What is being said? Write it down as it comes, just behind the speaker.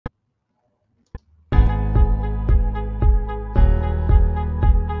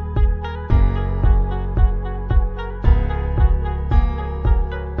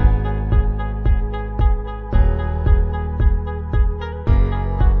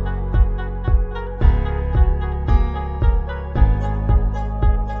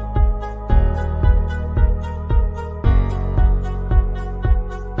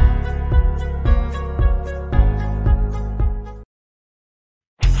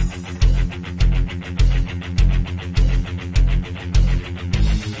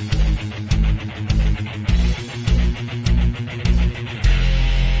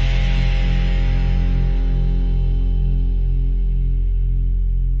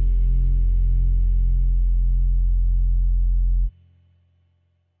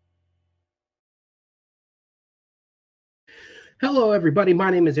Hello, everybody. My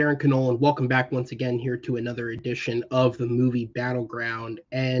name is Aaron Knoll, and welcome back once again here to another edition of the Movie Battleground.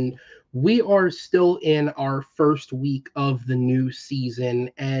 And we are still in our first week of the new season.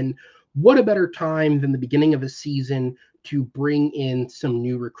 And what a better time than the beginning of a season to bring in some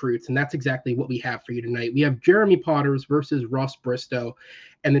new recruits. And that's exactly what we have for you tonight. We have Jeremy Potters versus Ross Bristow.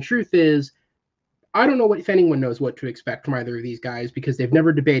 And the truth is, I don't know if anyone knows what to expect from either of these guys because they've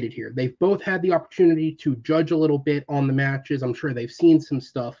never debated here. They've both had the opportunity to judge a little bit on the matches. I'm sure they've seen some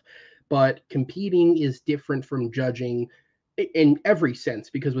stuff, but competing is different from judging in every sense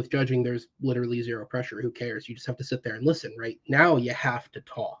because with judging, there's literally zero pressure. Who cares? You just have to sit there and listen, right? Now you have to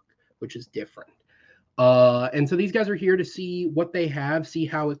talk, which is different. And so these guys are here to see what they have, see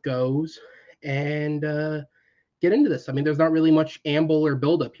how it goes, and get into this. I mean, there's not really much amble or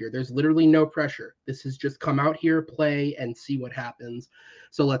buildup here. There's literally no pressure. This is just come out here, play, and see what happens.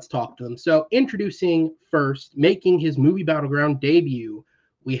 So let's talk to them. So introducing first, making his Movie Battleground debut,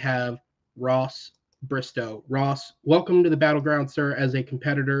 we have Ross Bristow. Ross, welcome to the Battleground, sir, as a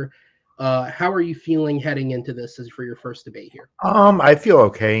competitor. How are you feeling heading into this as for your first debate here? I feel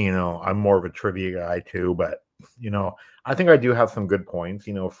okay. I'm more of a trivia guy too, but I think I do have some good points,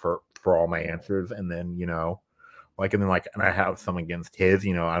 for all my answers. And then, and I have some against his,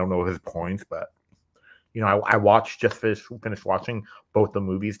 I don't know his points, but I finished watching both the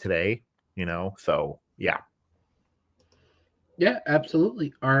movies today, so yeah. Yeah,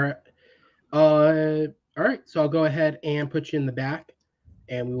 absolutely. All right. So I'll go ahead and put you in the back,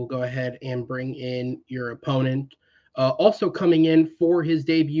 and we will go ahead and bring in your opponent. Also coming in for his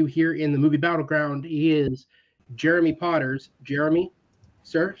debut here in the Movie Battleground, he is Jeremy Potters. Jeremy,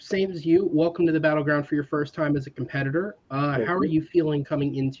 sir, same as you. Welcome to the Battleground for your first time as a competitor. How are you feeling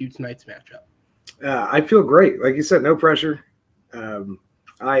coming into tonight's matchup? I feel great. Like you said, no pressure.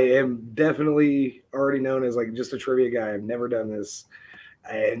 I am definitely already known as like just a trivia guy. I've never done this.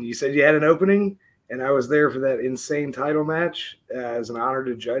 And you said you had an opening, and I was there for that insane title match. It was an honor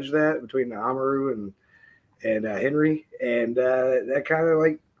to judge that between Amaru and Henry. And that kind of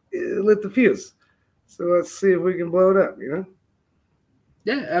like lit the fuse. So let's see if we can blow it up,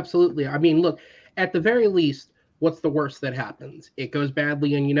 Yeah, absolutely. I mean, look, at the very least, what's the worst that happens? It goes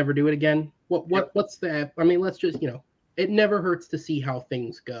badly and you never do it again. What's that? I mean, let's just, it never hurts to see how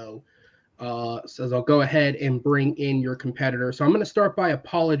things go. So I'll go ahead and bring in your competitor. So I'm going to start by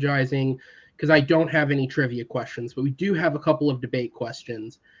apologizing because I don't have any trivia questions, but we do have a couple of debate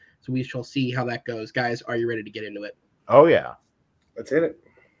questions. So we shall see how that goes. Guys, are you ready to get into it? Oh, yeah. Let's hit it.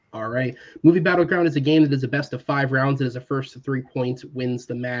 All right. Movie Battleground is a game that is a best of 5 rounds. It is a first to 3 points wins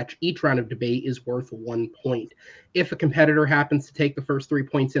the match. Each round of debate is worth 1 point. If a competitor happens to take the first 3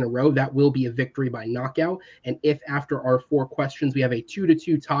 points in a row, that will be a victory by knockout. And if after our 4 questions we have a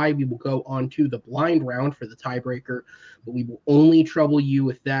 2-2 tie, we will go on to the blind round for the tiebreaker. But we will only trouble you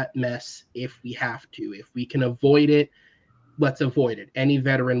with that mess if we have to. If we can avoid it, let's avoid it. Any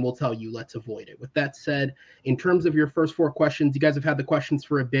veteran will tell you, let's avoid it. With that said, in terms of your first 4 questions, you guys have had the questions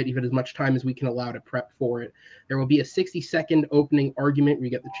for a bit. You've had as much time as we can allow to prep for it. There will be a 60-second opening argument where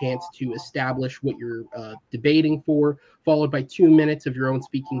you get the chance to establish what you're debating for, followed by 2 minutes of your own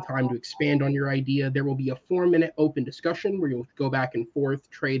speaking time to expand on your idea. There will be a 4-minute open discussion where you'll go back and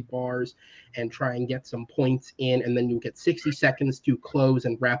forth, trade bars, and try and get some points in, and then you'll get 60 seconds to close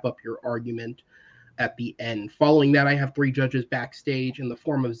and wrap up your argument at the end. Following that, I have 3 judges backstage in the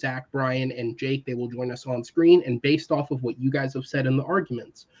form of Zach, Brian, and Jake. They will join us on screen, and based off of what you guys have said in the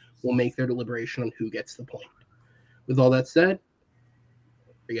arguments, will make their deliberation on who gets the point. With all that said,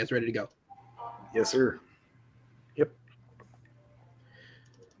 are you guys ready to go? Yes, sir. Yep.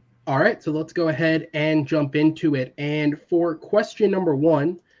 All right, so let's go ahead and jump into it. And for question number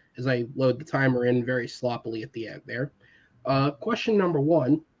 1, as I load the timer in very sloppily at the end there, question number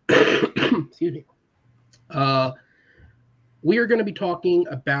 1, excuse me. We are going to be talking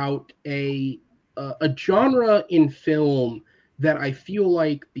about a genre in film that I feel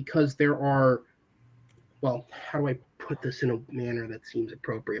like, because there are, well, how do I put this in a manner that seems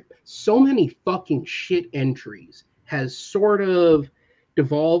appropriate? So many fucking shit entries has sort of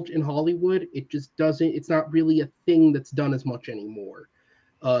devolved in Hollywood. It just doesn't, it's not really a thing that's done as much anymore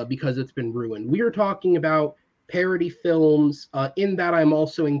because it's been ruined. We are talking about parody films. In that, I'm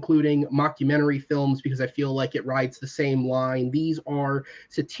also including mockumentary films because I feel like it rides the same line. These are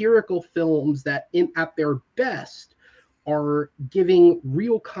satirical films that, at their best, are giving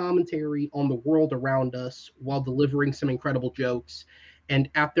real commentary on the world around us while delivering some incredible jokes, and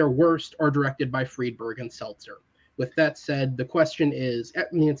at their worst are directed by Friedberg and Seltzer. With that said, the question is, I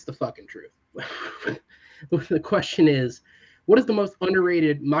mean, it's the fucking truth. The question is, what is the most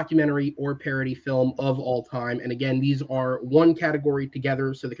underrated mockumentary or parody film of all time? And again, these are one category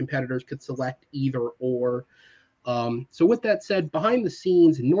together, so the competitors could select either or. So with that said, behind the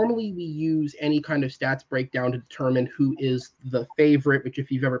scenes, normally we use any kind of stats breakdown to determine who is the favorite, which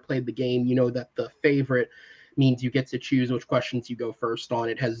if you've ever played the game, you know that the favorite means you get to choose which questions you go first on.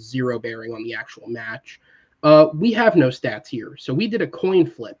 It has zero bearing on the actual match. We have no stats here. So we did a coin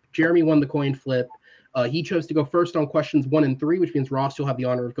flip. Jeremy won the coin flip. He chose to go first on questions 1 and 3, which means Ross, you'll have the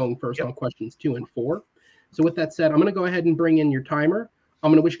honor of going first on questions 2 and 4. So with that said, I'm going to go ahead and bring in your timer. I'm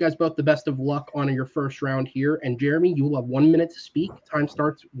going to wish you guys both the best of luck on your first round here. And Jeremy, you will have 1 minute to speak. Time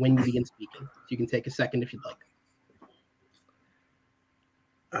starts when you begin speaking. So you can take a second if you'd like.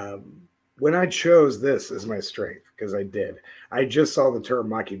 When I chose this as my strength, because I just saw the term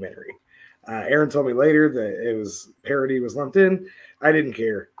mockumentary. Aaron told me later that it was parody was lumped in. I didn't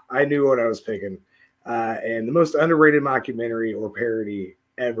care. I knew what I was picking. And the most underrated mockumentary or parody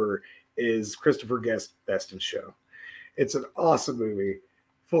ever is Christopher Guest's Best in Show. It's an awesome movie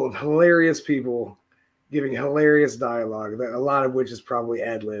full of hilarious people giving hilarious dialogue, that a lot of which is probably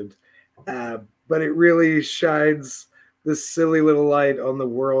ad-libbed. But it really shines this silly little light on the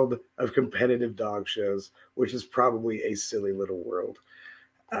world of competitive dog shows, which is probably a silly little world.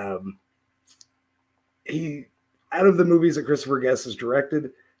 Out of the movies that Christopher Guest has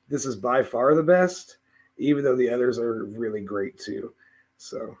directed, this is by far the best, even though the others are really great too.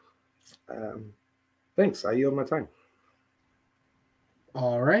 So, thanks. I yield my time.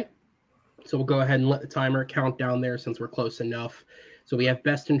 All right. So we'll go ahead and let the timer count down there since we're close enough. So we have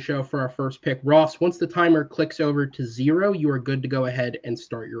Best in Show for our first pick. Ross, once the timer clicks over to 0, you are good to go ahead and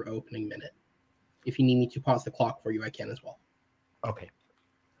start your opening minute. If you need me to pause the clock for you, I can as well.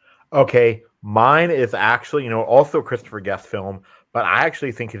 Okay. Mine is actually, also a Christopher Guest film, but I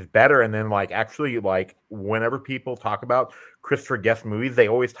actually think it's better. And then whenever people talk about Christopher Guest movies, they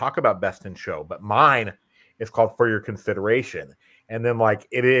always talk about Best in Show, but mine is called For Your Consideration. And then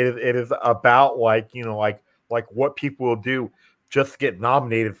it is about what people will do just to get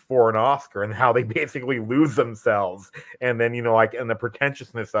nominated for an Oscar and how they basically lose themselves. And then, and the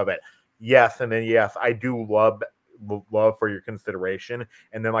pretentiousness of it. Yes. And then, yes, I do love For Your Consideration.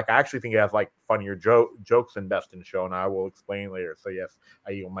 And then I actually think it has funnier jokes than Best in Show, and I will explain later. So yes,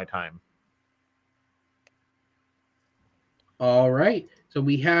 I yield my time. All right. So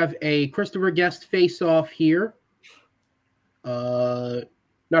we have a Christopher Guest face-off here.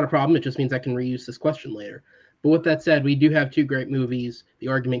 Not a problem. It just means I can reuse this question later. But with that said, we do have 2 great movies. The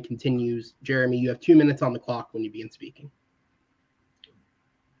argument continues. Jeremy, you have 2 minutes on the clock when you begin speaking.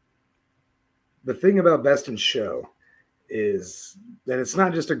 The thing about Best in Show is that it's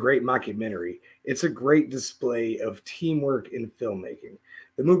not just a great mockumentary. It's a great display of teamwork in filmmaking.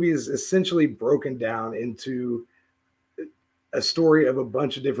 The movie is essentially broken down into a story of a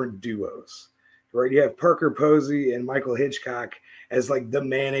bunch of different duos, right? You have Parker Posey and Michael Hitchcock as the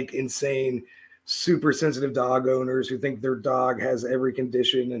manic, insane, super sensitive dog owners who think their dog has every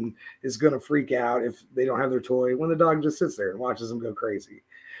condition and is going to freak out if they don't have their toy, when the dog just sits there and watches them go crazy.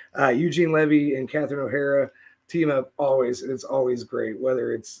 Eugene Levy and Catherine O'Hara team up always, and it's always great,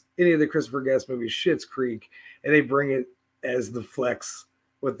 whether it's any of the Christopher Guest movies, Schitt's Creek, and they bring it as the flex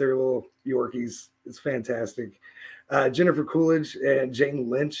with their little Yorkies. It's fantastic. Jennifer Coolidge and Jane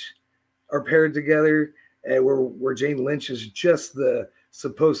Lynch are paired together, and where Jane Lynch is just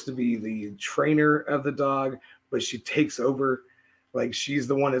supposed to be the trainer of the dog, but she takes over. She's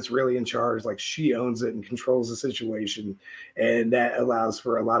the one that's really in charge. She owns it and controls the situation. And that allows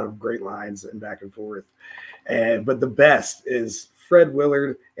for a lot of great lines and back and forth. But the best is Fred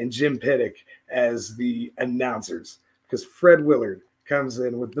Willard and Jim Pittick as the announcers, because Fred Willard comes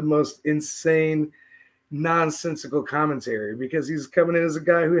in with the most insane, nonsensical commentary, because he's coming in as a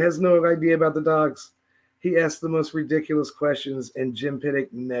guy who has no idea about the dogs. He asks the most ridiculous questions, and Jim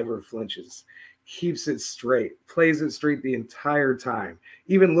Pittick never flinches. Keeps it straight, plays it straight the entire time,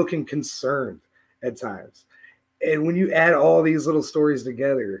 even looking concerned at times. And when you add all these little stories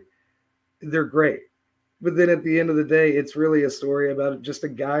together, they're great. But then at the end of the day, it's really a story about just a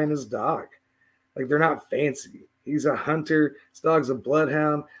guy and his dog. They're not fancy. He's a hunter. His dog's a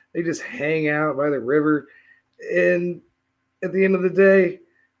bloodhound. They just hang out by the river. And at the end of the day,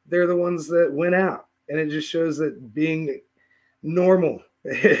 they're the ones that win out. And it just shows that being normal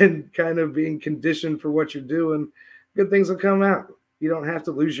and kind of being conditioned for what you're doing, good things will come out. You don't have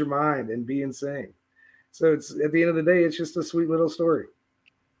to lose your mind and be insane. So it's at the end of the day, it's just a sweet little story.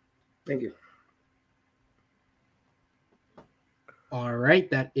 Thank you. All right,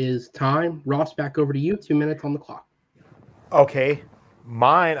 that is time. Ross, back over to you. 2 minutes on the clock. Okay,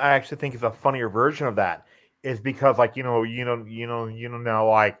 mine I actually think is a funnier version of that. Is because like now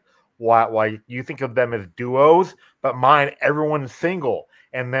like why you think of them as duos, but mine everyone's single,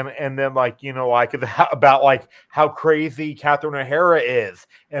 and then like like it's about like how crazy Catherine O'Hara is,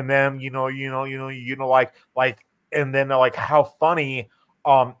 and then like and then like how funny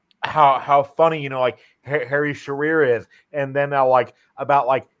how funny like Harry Shearer is, and then now like about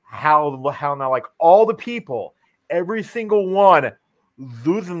like how now like all the people, every single one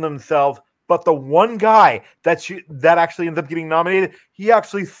losing themselves, but the one guy that actually ends up getting nominated, he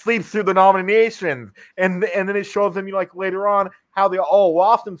actually sleeps through the nominations, and then it shows them like later on how they all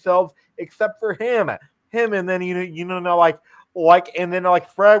lost themselves except for him, and then now like and then like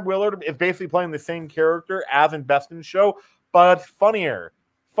Fred Willard is basically playing the same character as in Best in Show, but funnier.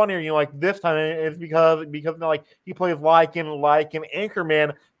 Like this time it's because like he plays like an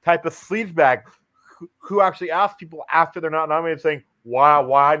anchorman type of sleazebag who actually asks people after they're not nominated, saying,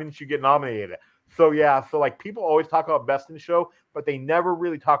 why didn't you get nominated? So yeah, so like people always talk about Best in Show, but they never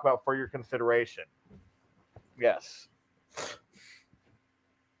really talk about For Your Consideration. Yes.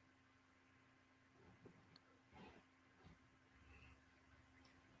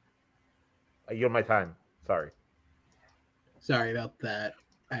 I yield my time. Sorry about that.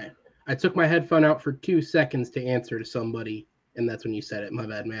 I took my headphone out for 2 seconds to answer to somebody, and that's when you said it. My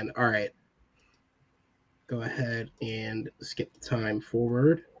bad, man. All right. Go ahead and skip the time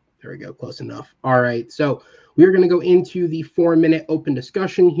forward. There we go. Close enough. All right. So we're going to go into the 4-minute open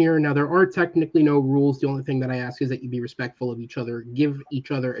discussion here. Now, there are technically no rules. The only thing that I ask is that you be respectful of each other, give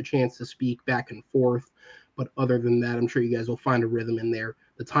each other a chance to speak back and forth. But other than that, I'm sure you guys will find a rhythm in there.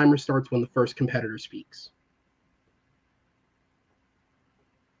 The timer starts when the first competitor speaks.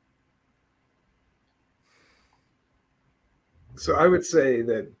 So I would say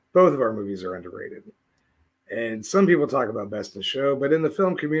that both of our movies are underrated. And some people talk about Best in Show, but in the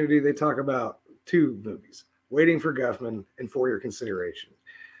film community, they talk about 2 movies, Waiting for Guffman and For Your Consideration.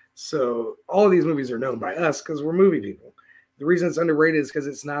 So all of these movies are known by us because we're movie people. The reason it's underrated is because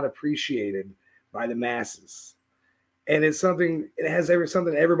it's not appreciated by the masses. And it's something, it has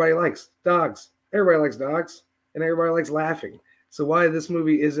something everybody likes. Dogs. Everybody likes dogs, and everybody likes laughing. So why this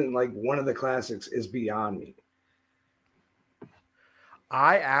movie isn't like one of the classics is beyond me.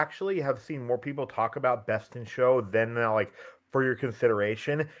 I actually have seen more people talk about Best in Show than like For Your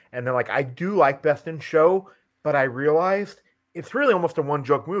Consideration. And then like I do like Best in Show, but I realized it's really almost a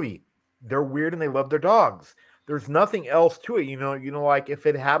one-joke movie. They're weird and they love their dogs. There's nothing else to it. Like if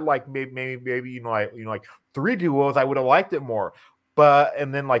it had like maybe like 3 duos, I would have liked it more. But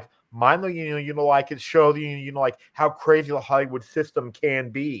and then like mine, like it showed like how crazy the Hollywood system can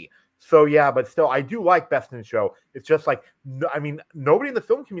be. So yeah, but still, I do like Best in Show. It's just like, I mean, nobody in the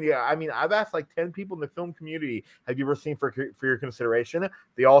film community. I mean, I've asked like 10 people in the film community, have you ever seen For Your Consideration?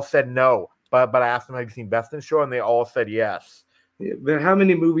 They all said no. But I asked them, have you seen Best in Show? And they all said yes. Yeah, but how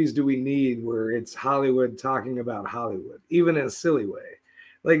many movies do we need where it's Hollywood talking about Hollywood, even in a silly way?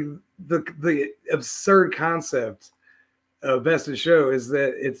 Like the absurd concept of Best in Show is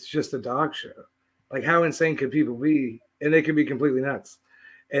that it's just a dog show. Like how insane could people be? And they could be completely nuts.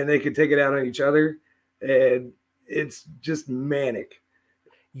 And they could take it out on each other, and it's just manic.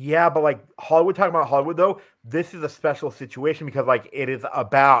 Yeah, but like Hollywood talking about Hollywood though, this is a special situation because like it is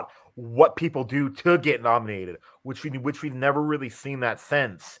about what people do to get nominated, which we've never really seen that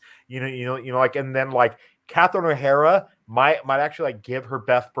since. Like and then like Catherine O'Hara might actually like give her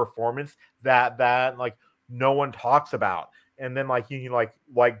best performance that like no one talks about, and then like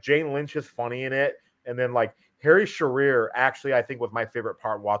like Jane Lynch is funny in it, and then like Harry Shearer actually, I think, was my favorite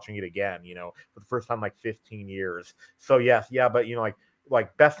part watching it again, for the first time like 15 years. So yes, yeah, but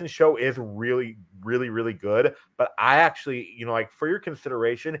like Best in Show is really, really, really good. But I actually, like For Your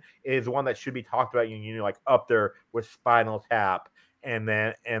Consideration is one that should be talked about, like up there with Spinal Tap, and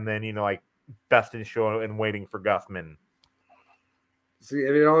then like Best in Show and Waiting for Guffman. See,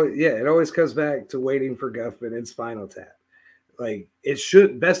 it always comes back to Waiting for Guffman and Spinal Tap. Like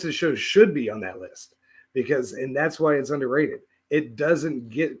Best in Show should be on that list. And that's why it's underrated. It doesn't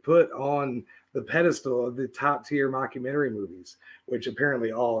get put on the pedestal of the top tier mockumentary movies, which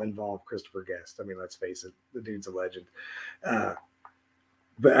apparently all involve Christopher Guest. I mean, let's face it, the dude's a legend.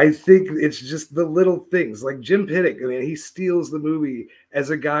 But I think it's just the little things like Jim Pittick. I mean, he steals the movie as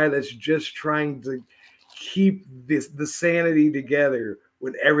a guy that's just trying to keep the sanity together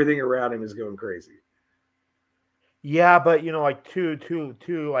when everything around him is going crazy. Yeah, but like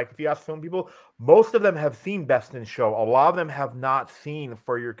like if you ask film people, most of them have seen Best in Show. A lot of them have not seen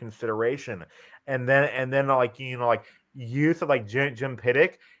For Your Consideration. And then like like use of like Jim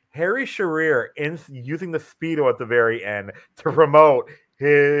Piddock, Harry Shearer using the Speedo at the very end to promote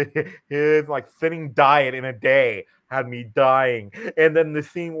his like thinning diet in a day had me dying. And then the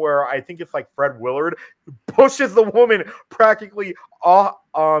scene where I think it's like Fred Willard pushes the woman practically off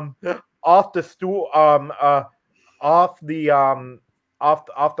the stool off the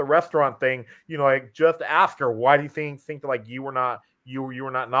restaurant thing, like just ask her, why do you think that like you were not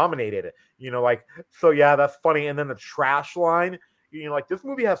nominated, like, so yeah, that's funny. And then the trash line, like this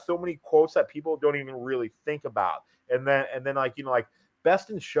movie has so many quotes that people don't even really think about. And then like like Best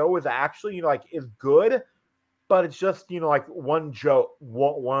in Show is actually like is good, but it's just like one joke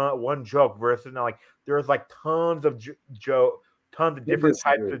versus like there's like tons of different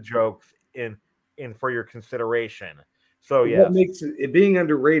types of jokes in For Your Consideration. So yeah, what makes it being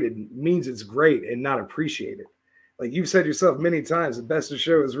underrated means it's great and not appreciated. Like you've said yourself many times, the Best in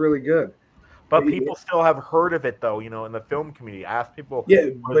Show is really good, but people still have heard of it though. In the film community, I ask people. Yeah,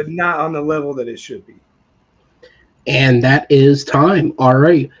 but not on the level that it should be. And that is time. All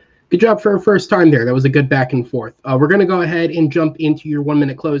right. Good job for our first time there. That was a good back and forth. We're going to go ahead and jump into your 1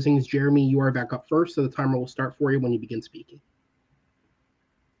 minute closings. Jeremy, you are back up first, so the timer will start for you when you begin speaking.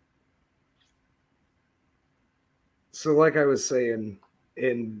 So like I was saying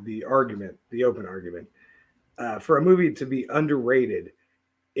in the open argument, for a movie to be underrated,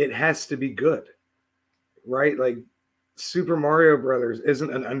 it has to be good, right? Like Super Mario Brothers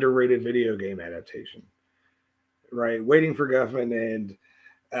isn't an underrated video game adaptation, right? Waiting for Guffman and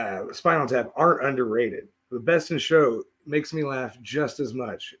Spinal Tap aren't underrated. The Best in Show makes me laugh just as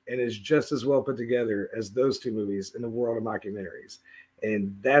much and is just as well put together as those two movies in the world of mockumentaries.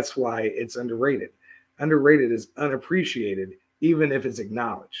 And that's why it's underrated. Underrated is unappreciated, even if it's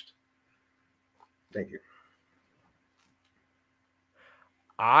acknowledged. Thank you.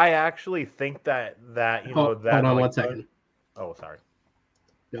 I actually think that hold on like, 1 second. Oh, sorry.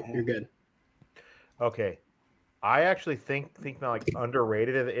 Nope, you're good. Okay. I actually think that like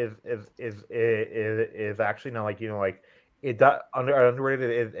underrated is actually not like like it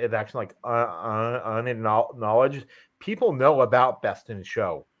underrated is actually like unacknowledged. People know about Best in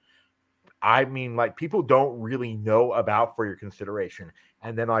Show. I mean, like people don't really know about For Your Consideration,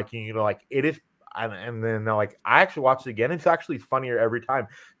 and then like like it is, and then like I actually watched it again. It's actually funnier every time.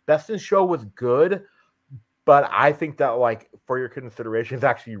 Best in Show was good, but I think that like For Your Consideration is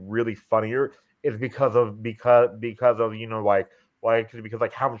actually really funnier. Is because of like how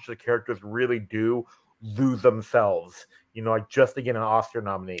much the characters really do lose themselves, like just to get an Oscar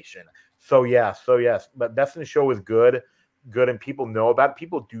nomination. So yes, but Best in Show is good, and people know about it.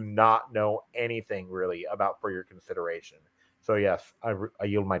 People do not know anything really about For Your Consideration. So yes, I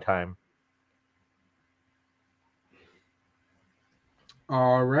yield my time.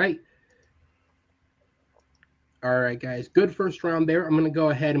 All right, guys. Good first round there. I'm going to go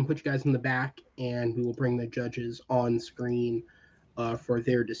ahead and put you guys in the back, and we will bring the judges on screen for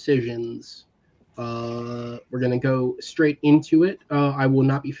their decisions. We're going to go straight into it. I will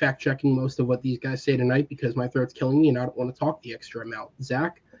not be fact-checking most of what these guys say tonight because my throat's killing me, and I don't want to talk the extra amount.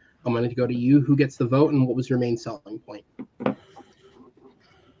 Zach, I'm going to go to you. Who gets the vote, and what was your main selling point?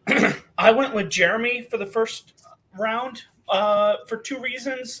 I went with Jeremy for the first round. For two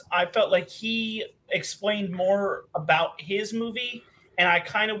reasons. I felt like he explained more about his movie, and I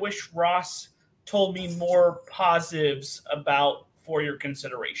kind of wish Ross told me more positives about For Your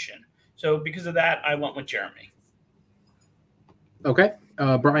Consideration. So because of that, I went with Jeremy. Okay.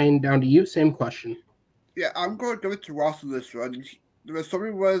 Brian, down to you. Same question. Yeah, I'm going to give it to Ross on this one. The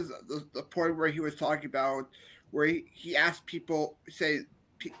story was the point where he was talking about where he asked people,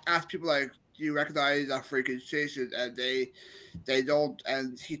 like, do you recognize For Your Consideration? And they don't.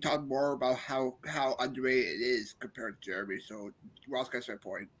 And he talked more about how underrated it is compared to Jeremy. So Ross gets my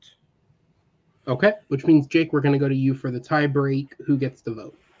point. Okay, which means, Jake, we're going to go to you for the tie break. Who gets the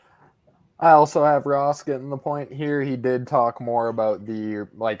vote? I also have Ross getting the point here. He did talk more about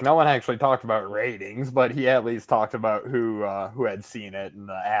no one actually talked about ratings, but he at least talked about who had seen it and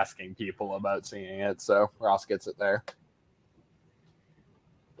asking people about seeing it. So Ross gets it there.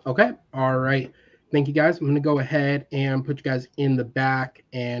 Okay. All right. Thank you, guys. I'm going to go ahead and put you guys in the back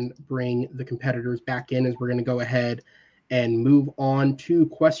and bring the competitors back in as we're going to go ahead and move on to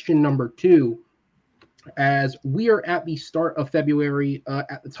question number 2. As we are at the start of February,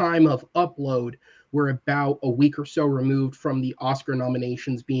 at the time of upload, we're about a week or so removed from the Oscar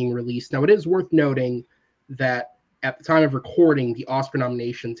nominations being released. Now, it is worth noting that at the time of recording, the Oscar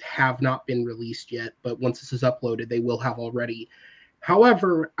nominations have not been released yet, but once this is uploaded, they will have already.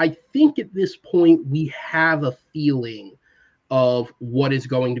 However, I think at this point we have a feeling of what is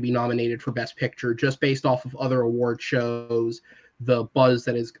going to be nominated for Best Picture just based off of other award shows, the buzz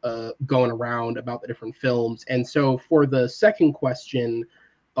that is going around about the different films. And so for the second question,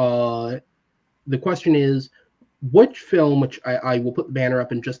 the question is, which film, which I will put the banner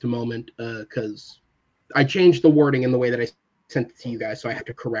up in just a moment because I changed the wording in the way that I sent it to you guys, so I have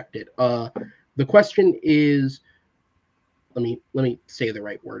to correct it. The question is, let me say the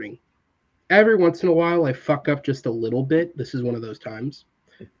right wording. Every once in a while, I fuck up just a little bit. This is one of those times.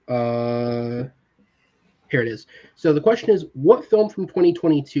 Here it is. So the question is, what film from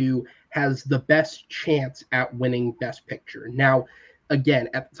 2022 has the best chance at winning Best Picture? Now, again,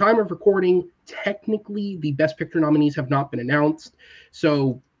 at the time of recording, technically the Best Picture nominees have not been announced.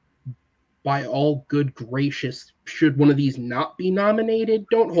 So by all good gracious, should one of these not be nominated,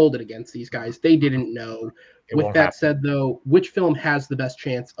 don't hold it against these guys. They didn't know. With that said, though, which film has the best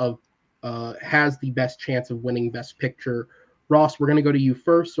chance of winning Best Picture? Ross, we're going to go to you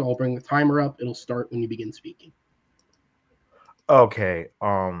first, so I'll bring the timer up. It'll start when you begin speaking. Okay.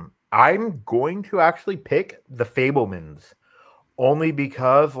 I'm going to actually pick The Fabelmans, only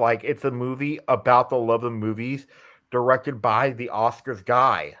because like it's a movie about the love of movies, directed by the Oscars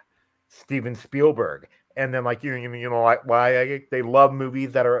guy, Steven Spielberg. And then like you know like why they love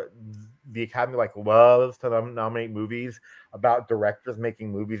movies that are the Academy like loves to nominate movies about directors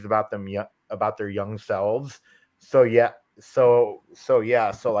making movies about them about their young selves. So yeah, so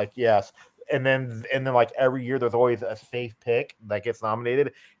like yes. And then like every year there's always a safe pick that gets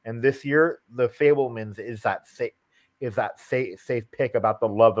nominated. And this year The Fabelmans is that safe pick about the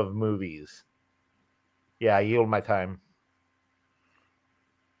love of movies. Yeah, I yield my time.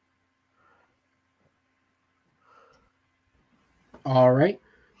 All right.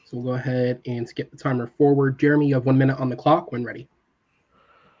 So we'll go ahead and skip the timer forward. Jeremy, you have 1 minute on the clock when ready.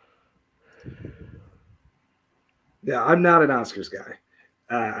 Yeah, I'm not an Oscars guy.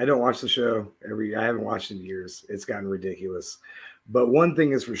 I don't watch the show I haven't watched in years. It's gotten ridiculous. But one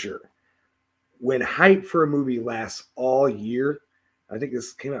thing is for sure. When hype for a movie lasts all year, I think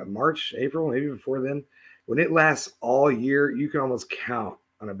this came out in March, April, maybe before then. When it lasts all year, you can almost count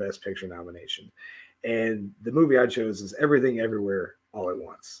on a Best Picture nomination. And the movie I chose is Everything Everywhere All at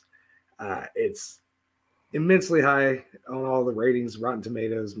Once. It's immensely high on all the ratings, Rotten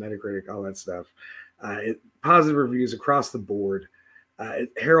Tomatoes, Metacritic, all that stuff. Positive reviews across the board.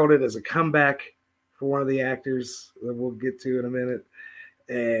 It heralded as a comeback for one of the actors that we'll get to in a minute.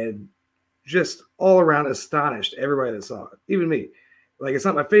 And just all around astonished everybody that saw it, even me. Like, it's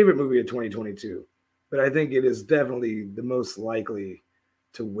not my favorite movie of 2022, but I think it is definitely the most likely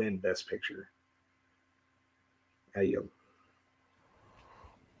to win Best Picture. I yield.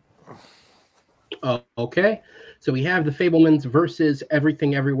 Okay. So we have The Fabelmans versus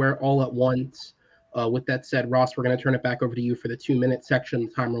Everything Everywhere All at Once. With that said, Ross, we're going to turn it back over to you for the 2-minute section.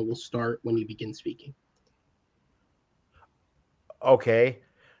 The timer will start when you begin speaking. Okay.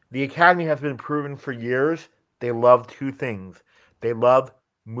 The Academy has been proven for years. They love two things. They love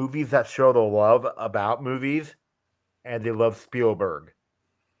movies that show the love about movies, and they love Spielberg.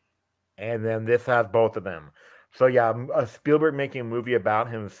 And then this has both of them. So yeah, Spielberg making a movie about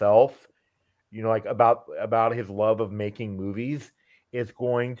himself, like about his love of making movies, is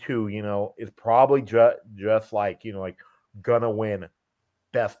going to, is probably just like, like gonna win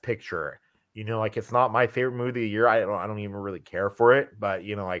Best Picture. Like it's not my favorite movie of the year. I don't even really care for it, but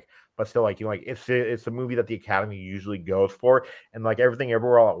but still, like it's a movie that the Academy usually goes for, and like Everything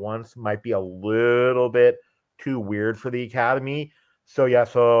Everywhere All at Once might be a little bit too weird for the Academy. So yeah,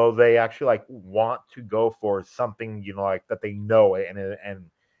 so they actually like want to go for something like that they know and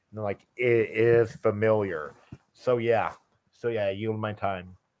like it is familiar. So yeah, yield my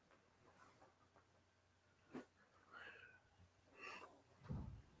time.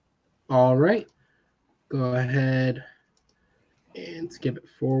 All right. Go ahead and skip it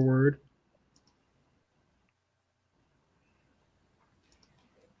forward.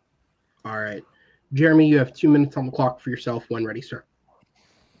 All right. Jeremy, you have 2 minutes on the clock for yourself when ready, sir.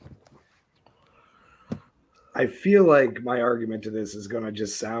 I feel like my argument to this is going to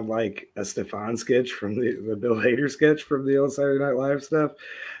just sound like a Stefan sketch from the Bill Hader sketch from the old Saturday Night Live stuff,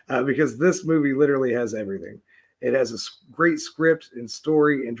 because this movie literally has everything. It has a great script and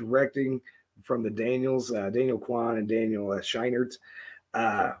story and directing from the Daniels, Daniel Kwan and Daniel Scheinert.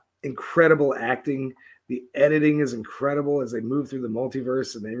 Incredible acting. The editing is incredible as they move through the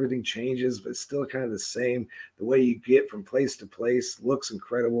multiverse and everything changes, but still kind of the same. The way you get from place to place looks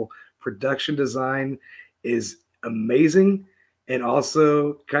incredible. Production design is amazing and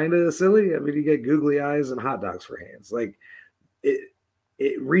also kind of silly. I mean, you get googly eyes and hot dogs for hands. Like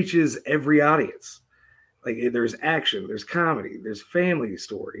it reaches every audience. Like there's action, there's comedy, there's family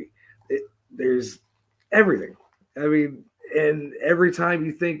story, there's everything. I mean, and every time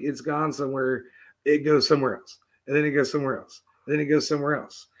you think it's gone somewhere, it goes somewhere else, and then it goes somewhere else, and then it goes somewhere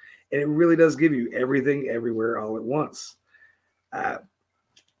else, and it really does give you everything, everywhere, all at once.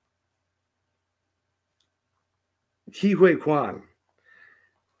 Ke Huy Quan,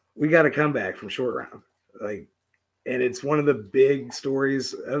 we got to come back from Short Round, like, and it's one of the big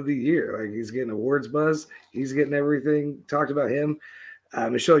stories of the year. Like he's getting awards buzz, he's getting everything talked about him.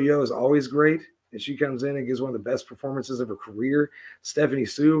 Michelle Yeoh is always great, and she comes in and gives one of the best performances of her career. Stephanie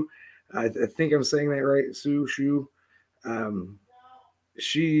Sue, I think I'm saying that right, Sue.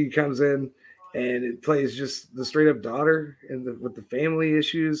 She comes in and it plays just the straight up daughter and with the family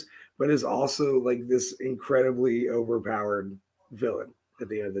issues, but is also like this incredibly overpowered villain at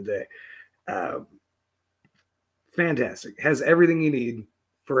the end of the day. Fantastic. Has everything you need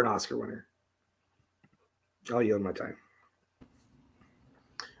for an Oscar winner. I'll yield my time.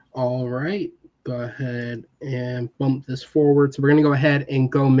 All right. Go ahead and bump this forward. So we're going to go ahead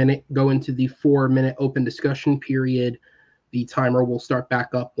and go into the 4-minute open discussion period. The timer will start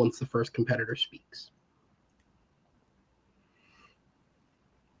back up once the first competitor speaks.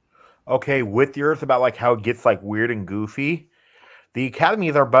 Okay, with yours about like how it gets like weird and goofy. The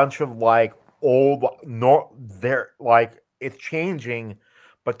Academies are a bunch of like old, they're like it's changing,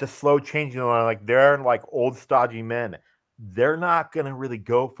 but the slow changing, like they're like old stodgy men. They're not gonna really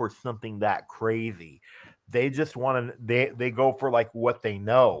go for something that crazy. They just want to. They go for like what they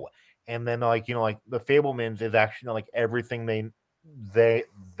know, and then like like the Fablemans is actually like everything they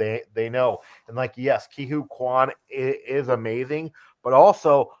know, and like yes, Ke Huy Quan is amazing, but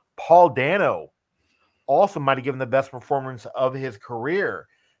also Paul Dano also might have given the best performance of his career.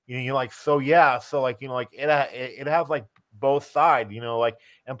 You're like so yeah, so like like it has like both sides, like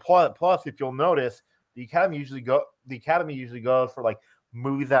and plus if you'll notice. The Academy usually goes for like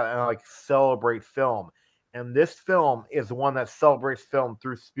movies that like celebrate film, and this film is the one that celebrates film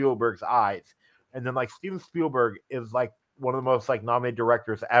through Spielberg's eyes. And then like Steven Spielberg is like one of the most like nominated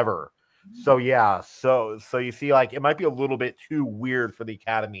directors ever. So yeah, so you see, like it might be a little bit too weird for the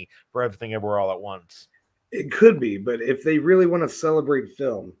Academy for Everything Everywhere All at Once. It could be, but if they really want to celebrate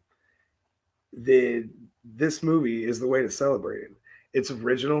film, this movie is the way to celebrate it. It's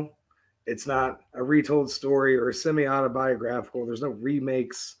original. It's not a retold story or a semi-autobiographical. There's no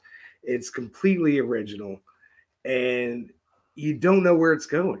remakes. It's completely original. And you don't know where it's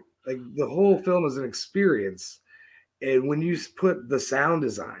going. Like the whole film is an experience. And when you put the sound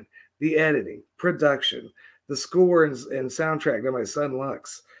design, the editing, production, the score and soundtrack that my son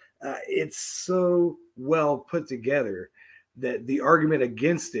Lux, it's so well put together that the argument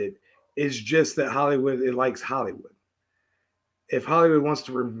against it is just that Hollywood, it likes Hollywood. If Hollywood wants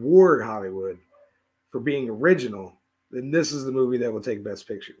to reward Hollywood for being original, then this is the movie that will take Best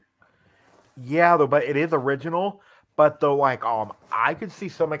Picture. Yeah, though, but it is original. But though, like, I could see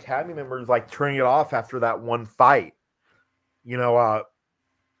some Academy members like turning it off after that one fight. But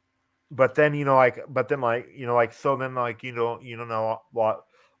then so then like what,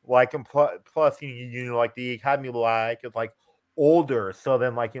 like, and plus like the Academy like is like older, so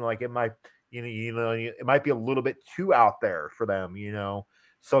then like like it might. It might be a little bit too out there for them,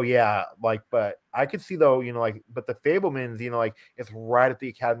 So yeah, like, but I could see though, like, but the Fablemans, like, it's right at the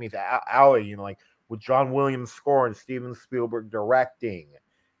Academy's alley, like with John Williams score and Steven Spielberg directing,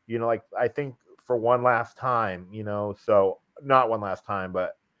 like I think for One Last Time, so not One Last Time,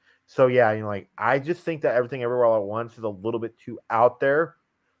 but so yeah, like I just think that Everything Everywhere All at Once is a little bit too out there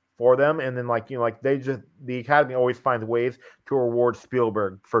for them, and then like the Academy always finds ways to reward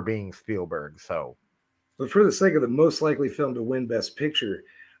Spielberg for being Spielberg. So, but for the sake of the most likely film to win Best Picture,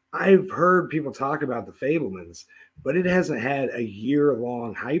 I've heard people talk about the Fablemans, but it hasn't had a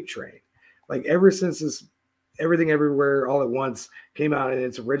year-long hype train. Like ever since this Everything Everywhere All at Once came out in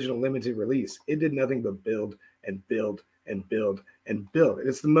its original limited release, it did nothing but build and build and build and build.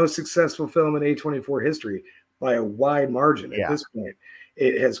 It's the most successful film in A24 history by a wide margin at this point.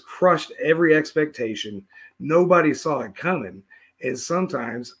 It has crushed every expectation. Nobody saw it coming. And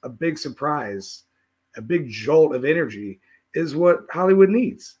sometimes a big surprise, a big jolt of energy is what Hollywood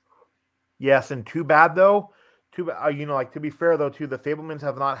needs. Yes, and too bad though. Like to be fair though, too, the Fablemans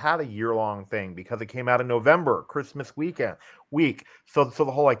have not had a year-long thing because it came out in November, Christmas week. So the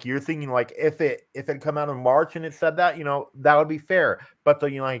whole like year thing, like if it come out in March and it said that, that would be fair. But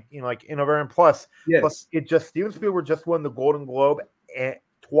the like in November and plus it just Steven Spielberg just won the Golden Globe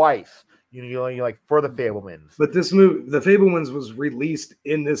twice. you're like for the Fabelmans. But this movie, The Fabelmans, was released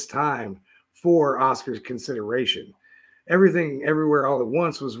in this time for Oscar consideration. Everything, Everywhere, All at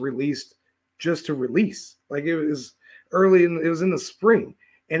Once was released just to release. Like it was it was in the spring,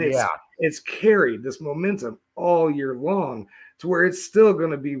 and it's carried this momentum all year long to where it's still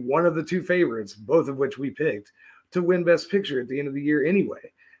going to be one of the two favorites, both of which we picked, to win Best Picture at the end of the year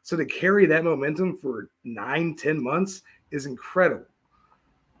anyway. So to carry that momentum for 9-10 months is incredible.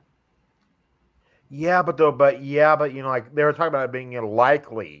 But like they were talking about it being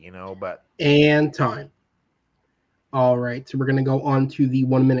likely, but and time. All right, so we're going to go on to the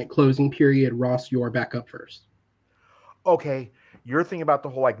 1 minute closing period. Ross, you're back up first. Okay, you're thinking about the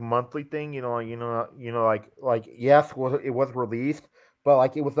whole like monthly thing, like yes, it was released, but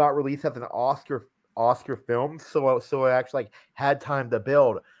like it was not released as an Oscar film, so it actually like had time to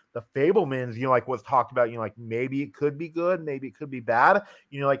build. The Fabelmans, like was talked about, like maybe it could be good, maybe it could be bad,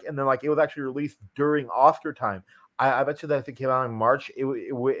 and then like it was actually released during Oscar time. I bet you that if it came out in March, it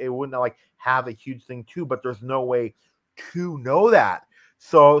wouldn't like have a huge thing too, but there's no way to know that.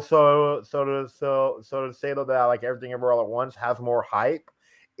 So to say that like Everything Everywhere All at Once has more hype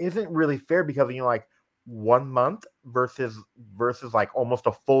isn't really fair because like 1 month versus like almost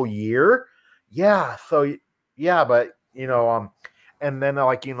a full year. Yeah. So yeah, but and then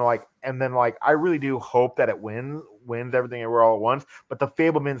I really do hope that it wins Everything Everywhere All at Once, but The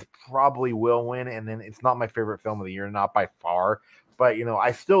Fabelmans probably will win, and then it's not my favorite film of the year, not by far, but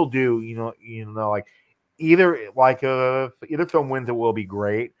I still do, like either film wins, it will be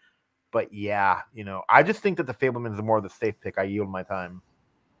great, but yeah, I just think that The Fabelmans is more of the safe pick. I yield my time.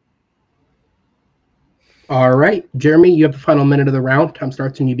 All right, Jeremy, you have the final minute of the round. Time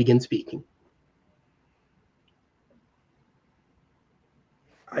starts and you begin speaking.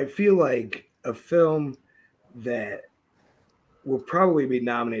 I feel like a film that will probably be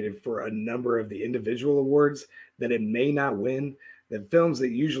nominated for a number of the individual awards that it may not win, that films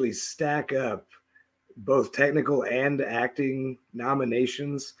that usually stack up both technical and acting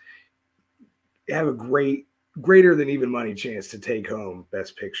nominations have a greater than even money chance to take home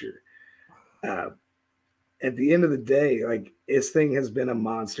Best Picture. At the end of the day, like this thing has been a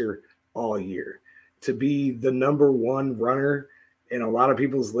monster all year. To be the number one runner in a lot of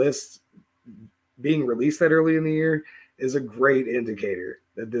people's lists, being released that early in the year is a great indicator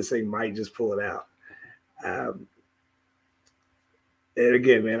that this thing might just pull it out. And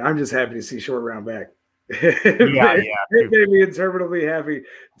again, man, I'm just happy to see Short Round back. It made me interminably happy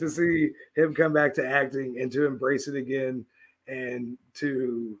to see him come back to acting and to embrace it again and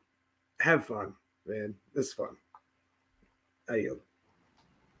to have fun, man. This is fun. I yield.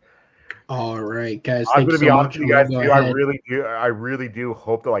 All right, guys. I'm going to be honest with you guys, too. I really do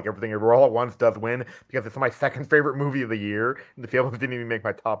hope that like Everything Everywhere All at Once does win because it's my second favorite movie of the year. And the Fabelmans didn't even make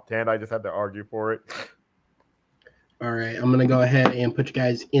my top 10. I just had to argue for it. All right, I'm going to go ahead and put you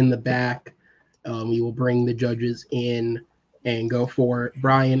guys in the back. We will bring the judges in and go for it.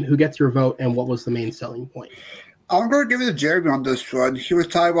 Brian, who gets your vote and what was the main selling point? I'm going to give it to Jeremy on this one. He was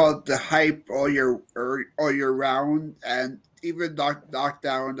talking about the hype all year round, and even knocked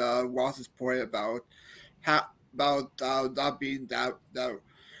down Ross's point about not being that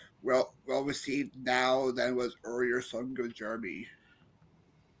well received now than was earlier. So I'm going to Jeremy.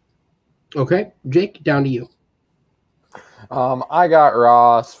 Okay, Jake, down to you. I got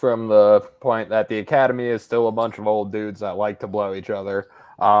Ross from the point that the Academy is still a bunch of old dudes that like to blow each other.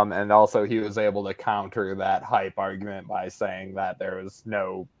 And also he was able to counter that hype argument by saying that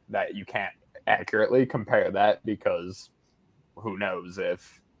that you can't accurately compare that because who knows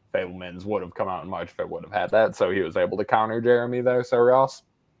if Fabelmans would have come out in March if it would have had that. So he was able to counter Jeremy there. So Ross.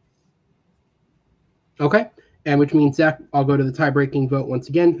 Okay. And which means, Zach, I'll go to the tie-breaking vote once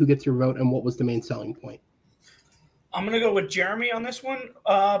again. Who gets your vote and what was the main selling point? I'm going to go with Jeremy on this one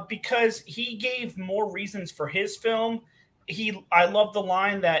because he gave more reasons for his film. I love the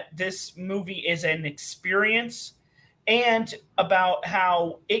line that this movie is an experience and about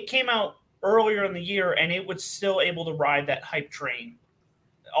how it came out earlier in the year and it was still able to ride that hype train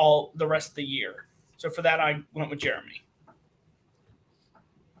all the rest of the year. So for that, I went with Jeremy.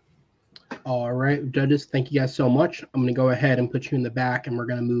 All right, judges, thank you guys so much. I'm going to go ahead and put you in the back, and we're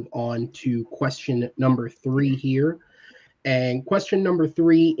going to move on to question number 3 here. And question number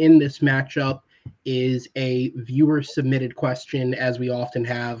 3 in this matchup is a viewer-submitted question, as we often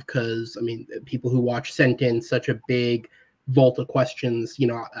have, because, I mean, people who watch sent in such a big vault of questions,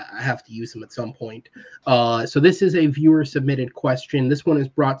 I have to use them at some point. So this is a viewer-submitted question. This one is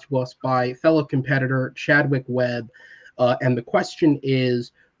brought to us by fellow competitor Chadwick Webb, and the question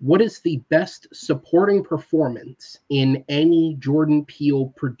is, what is the best supporting performance in any Jordan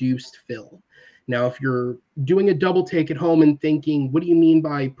Peele produced film? Now, if you're doing a double take at home and thinking, what do you mean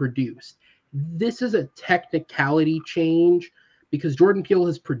by produced? This is a technicality change because Jordan Peele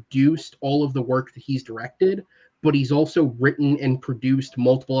has produced all of the work that he's directed, but he's also written and produced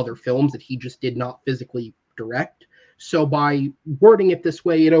multiple other films that he just did not physically direct. So by wording it this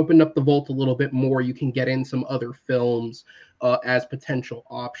way, it opened up the vault a little bit more. You can get in some other films as potential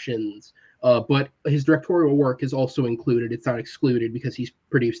options. But his directorial work is also included. It's not excluded because he's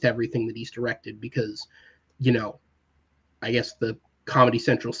produced everything that he's directed because, you know, I guess the Comedy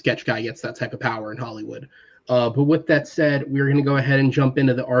Central sketch guy gets that type of power in Hollywood. But with that said, we're going to go ahead and jump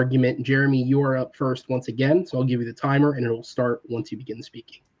into the argument. Jeremy, you are up first once again. So I'll give you the timer and it'll start once you begin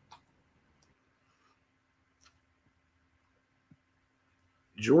speaking.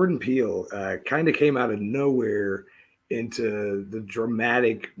 Jordan Peele kind of came out of nowhere into the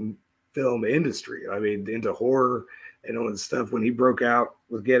dramatic film industry. I mean, into horror and all that stuff when he broke out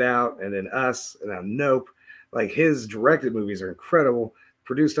with Get Out and then Us and now Nope. Like his directed movies are incredible.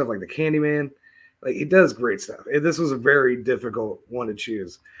 Produced stuff like The Candyman. Like he does great stuff. And this was a very difficult one to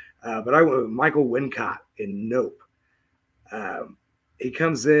choose. But I went with Michael Wincott in Nope. He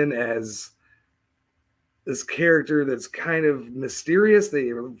comes in as this character that's kind of mysterious.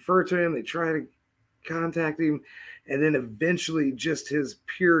 They refer to him, they try to contact him, and then eventually just his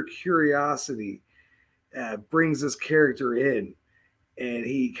pure curiosity brings this character in, and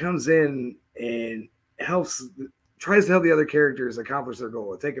he comes in and tries to help the other characters accomplish their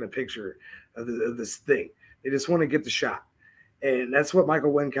goal of taking a picture of this thing. They just want to get the shot. And that's what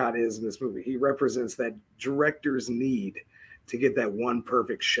Michael Wincott is in this movie. He represents that director's need to get that one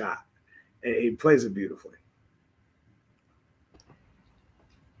perfect shot. And he plays it beautifully.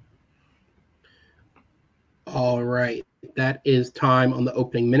 All right. That is time on the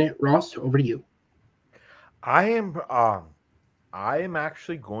opening minute. Ross, over to you. I am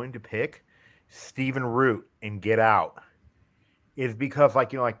actually going to pick Stephen Root in Get Out. Is because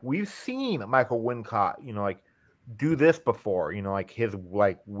like we've seen Michael Wincott, do this before, his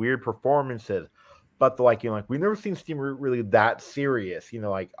weird performances. But we've never seen Stephen Root really that serious,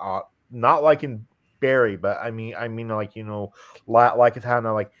 not like in Barry, but I mean, like it's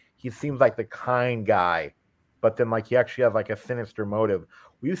how he seems like the kind guy, but then he actually has a sinister motive.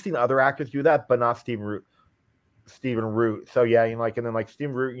 We've seen other actors do that, but not Stephen Root. So yeah, and then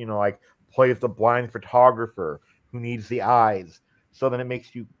Stephen Root, plays the blind photographer who needs the eyes. So then it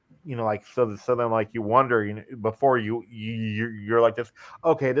makes you, so then you wonder, before you're like this,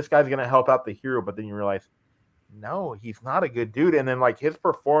 okay, this guy's gonna help out the hero, but then you realize, no, he's not a good dude. And then his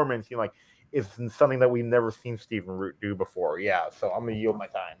performance, is something that we've never seen Stephen Root do before. Yeah, so I'm gonna yield my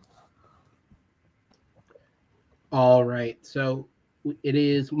time. All right, so it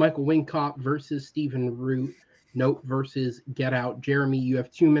is Michael Wincott versus Stephen Root. Nope versus Get Out. Jeremy, you have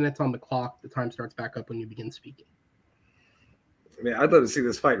 2 minutes on the clock. The time starts back up when you begin speaking. I mean, I'd love to see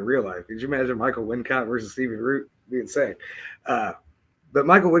this fight in real life. Could you imagine Michael Wincott versus Stephen Root? It'd be insane. But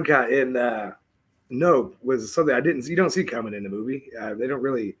Michael Wincott in Nope was something you don't see coming in the movie. They don't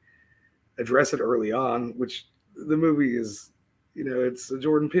really address it early on, which the movie is, it's a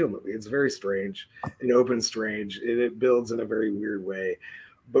Jordan Peele movie. It's very strange. It opens strange, and it builds in a very weird way.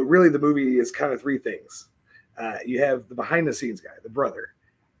 But really, the movie is kind of three things. You have the behind the scenes guy, the brother.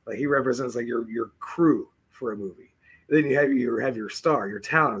 He represents your crew for a movie. Then you have your star, your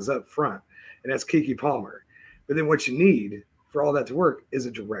talent is up front, and that's Keke Palmer. But then what you need for all that to work is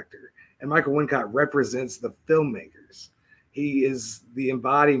a director. And Michael Wincott represents the filmmakers. He is the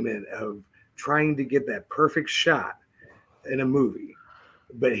embodiment of trying to get that perfect shot in a movie.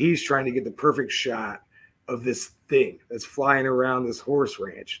 But he's trying to get the perfect shot of this thing that's flying around this horse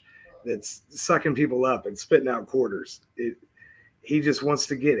ranch, that's sucking people up and spitting out quarters. He just wants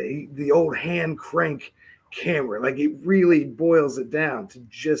to get it. The old hand crank camera, it really boils it down to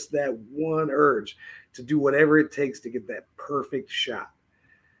just that one urge to do whatever it takes to get that perfect shot.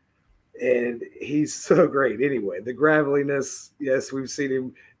 And he's so great. Anyway, the graveliness, yes, we've seen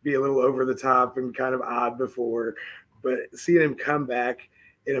him be a little over the top and kind of odd before, but seeing him come back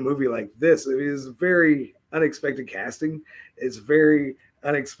in a movie like this, it is very unexpected casting. It's very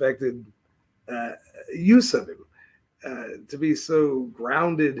unexpected use of him to be so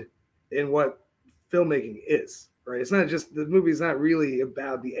grounded in what filmmaking is, right? It's not just, the movie's not really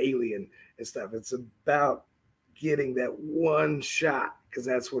about the alien and stuff. It's about getting that one shot, because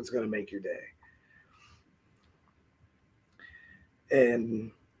that's what's going to make your day.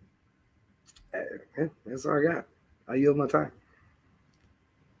 And that's all I got. I yield my time.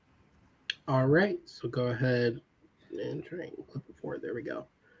 All right, so go ahead and try and clip it forward. There we go.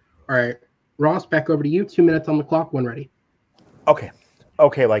 All right, Ross, back over to you. 2 minutes on the clock when ready. Okay,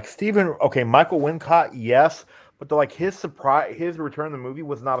 like Stephen. Okay, Michael Wincott, yes, but his return in the movie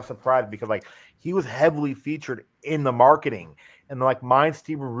was not a surprise because like he was heavily featured in the marketing, and like mine,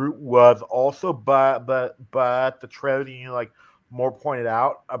 Stephen Root was also, but the trailer, like more pointed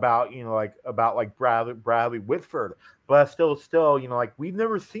out about about Bradley Whitford, but still, like we've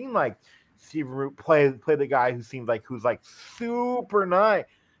never seen like Stephen Root play the guy who seems like who's like super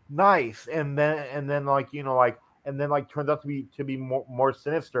nice, and then and then like turns out to be more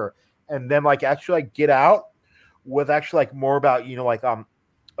sinister, and then like actually like Get Out was actually like more about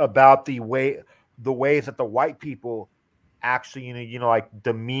about the ways that the white people actually like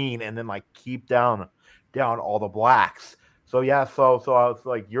demean and then like keep down all the blacks. So yeah, so I was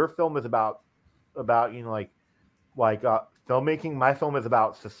like, your film is about filmmaking. My film is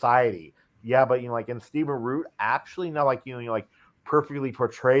about society. Yeah, but like, and Stephen Root actually now like like perfectly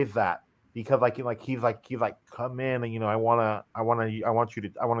portrays that, because he's like come in and I want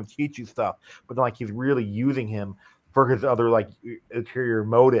to teach you stuff, but then like he's really using him for his other like ulterior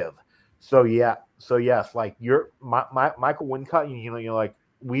motive. So yeah, so yes, like Michael Wincott, like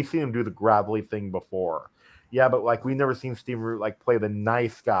we've seen him do the gravelly thing before. Yeah, but like we've never seen Stephen Root like play the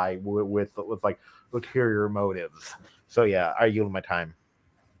nice guy with like ulterior motives. So yeah, I yield my time.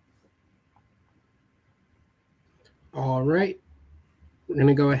 All right. We're going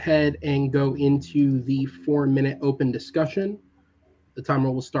to go ahead and go into the 4-minute open discussion. The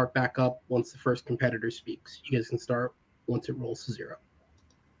timer will start back up once the first competitor speaks. You guys can start once it rolls to 0.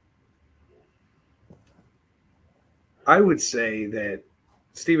 I would say that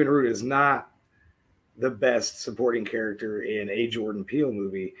Stephen Root is not the best supporting character in a Jordan Peele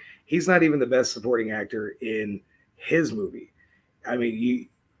movie. He's not even the best supporting actor in his movie. I mean,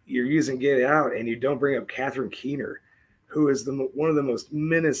 you're using Get Out and you don't bring up Catherine Keener, who is one of the most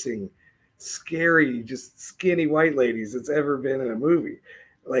menacing, scary, just skinny white ladies that's ever been in a movie.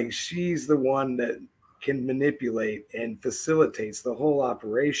 Like, she's the one that can manipulate and facilitates the whole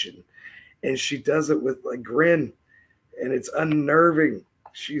operation. And she does it with a grin, and it's unnerving.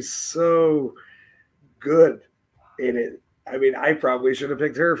 She's so good in it. I mean, I probably should have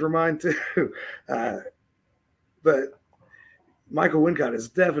picked her for mine too. But Michael Wincott is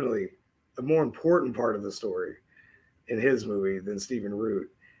definitely a more important part of the story in his movie than Stephen Root.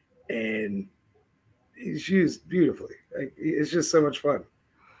 And he's used beautifully. Like, it's just so much fun.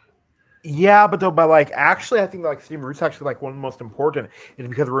 Yeah, but like actually, I think like Stephen Root's actually like one of the most important, is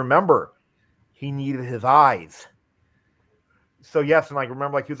because remember, he needed his eyes. So yes, and like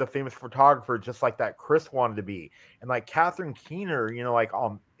remember, like he was a famous photographer, just like that Chris wanted to be, and like Catherine Keener,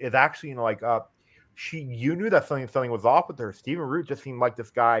 is actually you knew that something was off with her. Stephen Root just seemed like this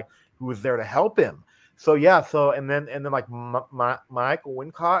guy who was there to help him. So yeah, and then like Michael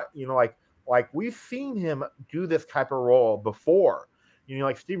Wincott, like we've seen him do this type of role before.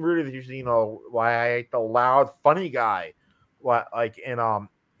 Like Steve Root is usually like the loud, funny guy, like in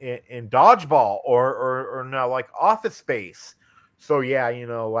Dodgeball or now like Office Space. So yeah,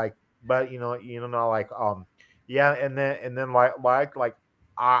 but yeah, and then like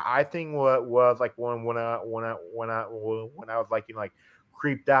I think what was like when I was like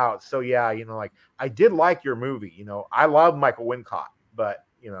creeped out. So yeah, like I did like your movie. I love Michael Wincott, but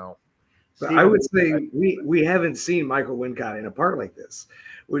But I would say we haven't seen Michael Wincott in a part like this.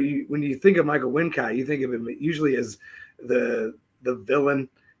 When you think of Michael Wincott, you think of him usually as the villain.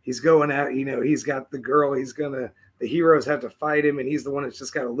 He's going out, he's got the girl. The heroes have to fight him, and he's the one that's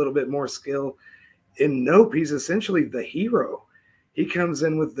just got a little bit more skill. In Nope, he's essentially the hero. He comes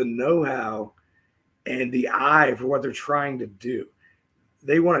in with the know-how and the eye for what they're trying to do.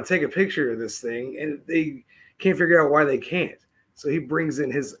 They want to take a picture of this thing, and they can't figure out why they can't. So he brings in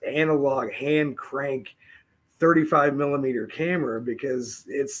his analog hand crank 35 millimeter camera because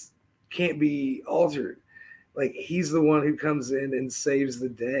it's can't be altered. Like, he's the one who comes in and saves the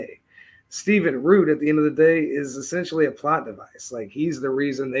day. Stephen Root, at the end of the day, is essentially a plot device. Like, he's the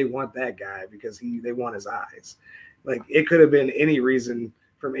reason they want that guy because they want his eyes. Like, it could have been any reason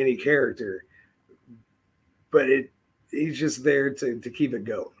from any character, but he's just there to keep it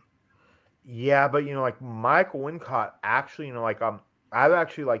going. Yeah, but like Michael Wincott actually, I've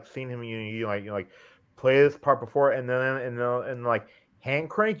actually like seen him, like play this part before, and then like hand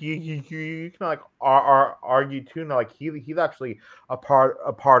crank, you can like argue too. Now, like he's actually a part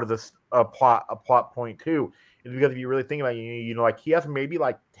of this plot point too. Is because if you really think about it, like he has maybe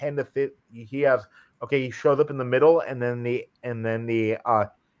like 10 to 15. He shows up in the middle, and then the end,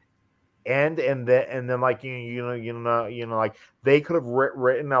 and then like like they could have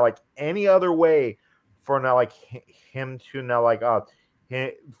written now like any other way for now like him to now like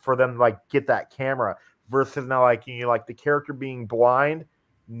for them to like get that camera versus now like like the character being blind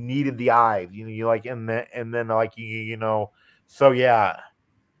needed the eyes, you like and then like so yeah.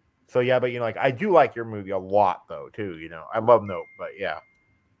 But like I do like your movie a lot though too. I love Nope, but yeah.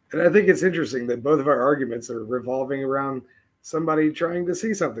 And I think it's interesting that both of our arguments are revolving around somebody trying to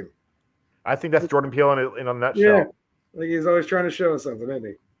see something. I think that's Jordan Peele in a nutshell. Yeah, like he's always trying to show us something, isn't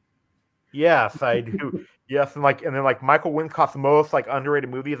he? Yes, I do. Yes, and then Michael Wincott's most like underrated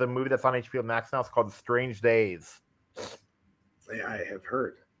movie is a movie that's on HBO Max now. It's called Strange Days. Yeah, I have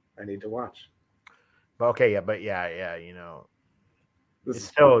heard. I need to watch. But okay, yeah. It's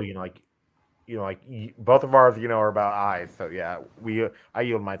still both of ours are about eyes. So yeah, I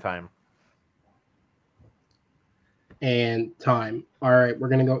yield my time. And time. All right, we're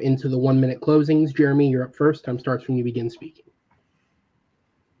gonna go into the 1 minute closings. Jeremy, you're up first. Time starts when you begin speaking.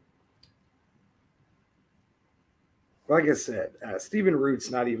 Like I said, Stephen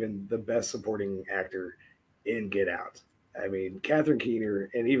Root's not even the best supporting actor in Get Out. I mean, Catherine Keener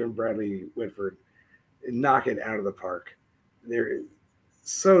and even Bradley Whitford knock it out of the park. They're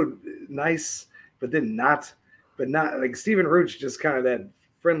so nice, but not like Stephen Root's just kind of that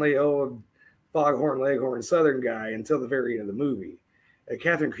friendly old foghorn leghorn Southern guy until the very end of the movie.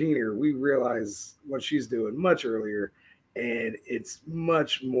 Catherine Keener, we realize what she's doing much earlier, and it's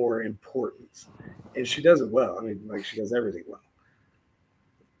much more important. And she does it well. I mean, like she does everything well.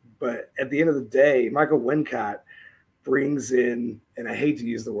 But at the end of the day, Michael Wincott brings in, and I hate to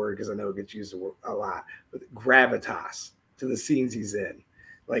use the word because I know it gets used a lot, but gravitas to the scenes he's in.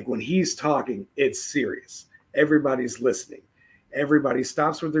 Like when he's talking, it's serious. Everybody's listening. Everybody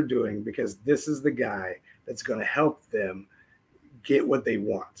stops what they're doing because this is the guy that's going to help them get what they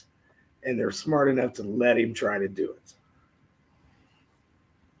want. And they're smart enough to let him try to do it.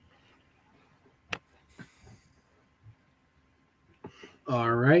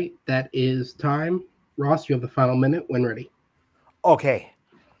 All right, that is time. Ross, you have the final minute when ready. Okay,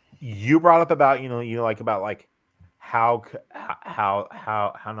 you brought up about about like how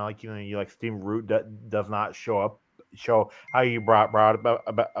like you like Stephen Root does not show how you brought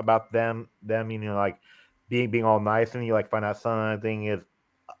about them like being all nice and you like find out something is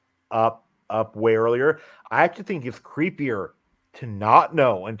up way earlier. I actually think it's creepier to not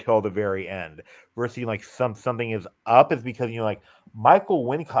know until the very end versus like something is up is because like Michael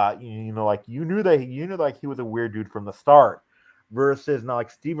Wincott like you knew like he was a weird dude from the start versus now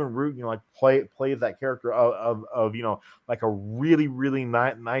like Stephen Root like plays that character of like a really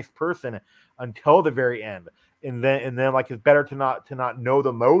nice person until the very end and then like it's better to not know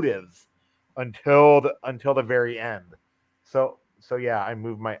the motives until the very end. So yeah,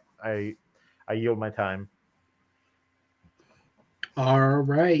 I yield my time. All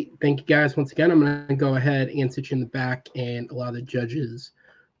right. Thank you guys once again. I'm going to go ahead and sit you in the back and allow the judges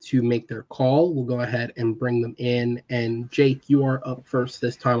to make their call. We'll go ahead and bring them in. And Jake, you are up first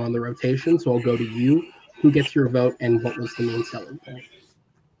this time on the rotation. So I'll go to you. Who gets your vote and what was the main selling point?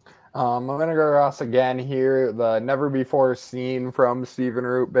 I'm going to go Ross again here. The never before seen from Stephen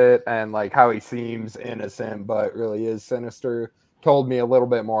Root bit and like how he seems innocent but really is sinister told me a little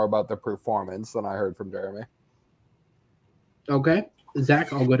bit more about the performance than I heard from Jeremy. Okay.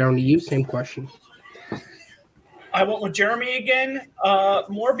 Zach, I'll go down to you. Same question. I went with Jeremy again,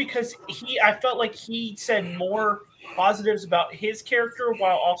 more because I felt like he said more positives about his character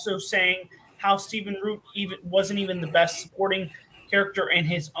while also saying how Stephen Root wasn't even the best supporting character in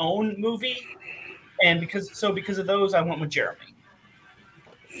his own movie. And because of those, I went with Jeremy.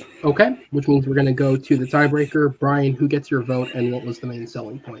 Okay, which means we're going to go to the tiebreaker. Brian, who gets your vote and what was the main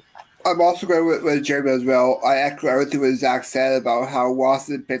selling point? I'm also going with Jeremy as well. I echo everything what Zach said about how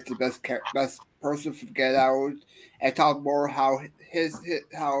Watson picked the best person from Get Out, and talk more how his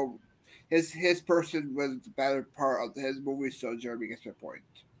person was the better part of his movie. So Jeremy gets my point.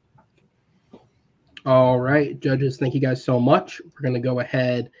 All right, judges, thank you guys so much. We're going to go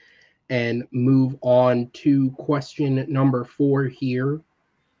ahead and move on to question number 4 here,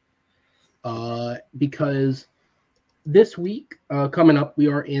 because this week, coming up, we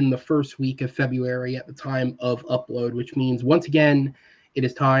are in the first week of February at the time of upload, which means once again, it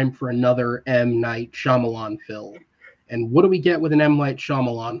is time for another M. Night Shyamalan film. And what do we get with an M. Night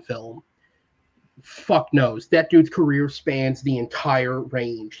Shyamalan film? Fuck knows. That dude's career spans the entire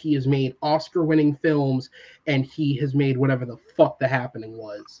range. He has made Oscar-winning films, and he has made whatever the fuck The Happening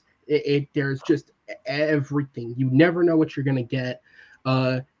was. There's just everything. You never know what you're going to get.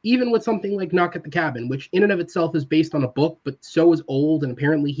 Even with something like Knock at the Cabin, which in and of itself is based on a book, but so is old, and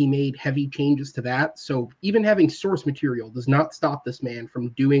apparently he made heavy changes to that. So even having source material does not stop this man from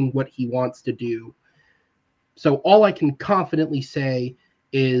doing what he wants to do. So all I can confidently say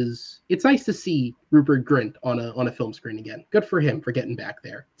is it's nice to see Rupert Grint on a film screen again. Good for him for getting back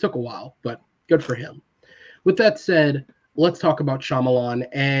there. Took a while, but good for him. With that said, let's talk about Shyamalan.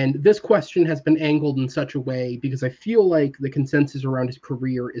 And this question has been angled in such a way because I feel like the consensus around his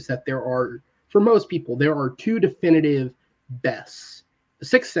career is that there are, for most people, there are two definitive bests: The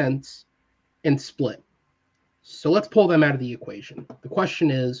Sixth Sense and Split. So let's pull them out of the equation. The question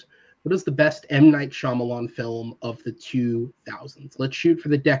is, what is the best M. Night Shyamalan film of the 2000s? Let's shoot for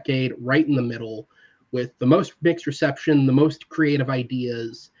the decade right in the middle with the most mixed reception, the most creative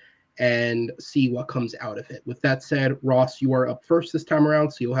ideas, and see what comes out of it. With that said, Ross, you are up first this time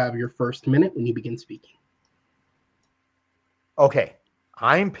around, so you'll have your first minute when you begin speaking. Okay,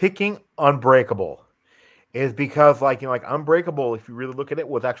 I'm picking Unbreakable. Is because like Unbreakable, if you really look at it,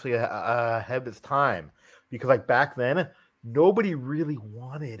 was actually ahead of its time. Because like back then, nobody really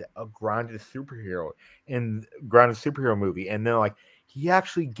wanted a grounded superhero movie, and then like he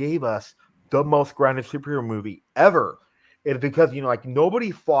actually gave us the most grounded superhero movie ever. It's because nobody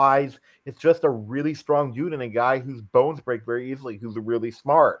flies. It's just a really strong dude and a guy whose bones break very easily, who's really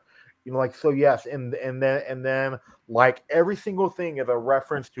smart. So yes, and then like every single thing is a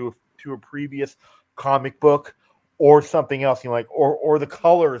reference to a previous comic book or something else. Or the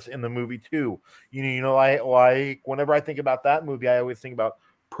colors in the movie too. Like whenever I think about that movie, I always think about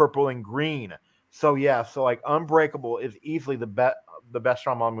purple and green. So yeah, so like Unbreakable is easily the best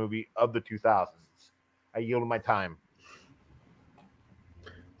Shyamalan movie of the 2000s. I yielded my time.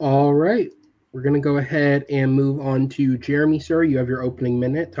 All right. We're going to go ahead and move on to Jeremy, sir. You have your opening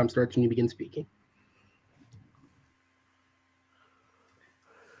minute. Time starts when you begin speaking.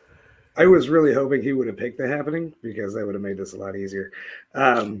 I was really hoping he would have picked The Happening because that would have made this a lot easier.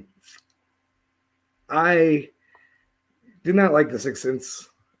 I did not like The Sixth Sense.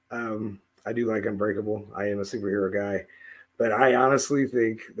 I do like Unbreakable. I am a superhero guy. But I honestly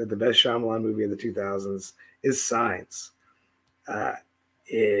think that the best Shyamalan movie of the 2000s is Signs.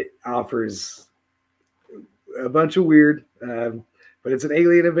 It offers a bunch of weird, but it's an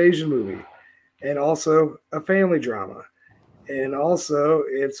alien invasion movie and also a family drama. And also,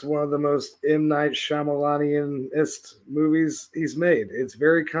 it's one of the most M. Night Shyamalanian-est movies he's made. It's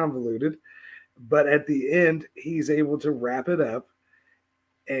very convoluted, but at the end, he's able to wrap it up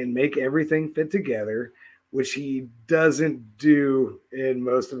and make everything fit together, which he doesn't do in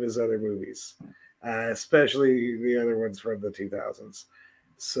most of his other movies, especially the other ones from the 2000s.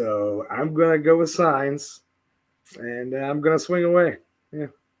 So I'm going to go with Signs, and I'm going to swing away. Yeah,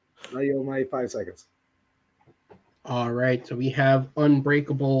 I yield my 5 seconds. All right, so we have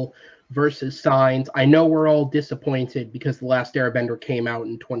Unbreakable versus Signs. I know we're all disappointed because The Last Airbender came out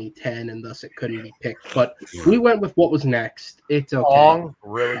in 2010 and thus it couldn't be picked, but we went with what was next. It's okay.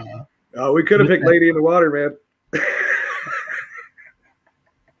 Really? We could have picked Lady in the Water, man.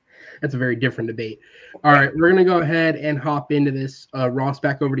 That's a very different debate. All right, we're going to go ahead and hop into this. Ross,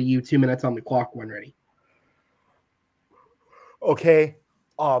 back over to you. 2 minutes on the clock when ready. Okay.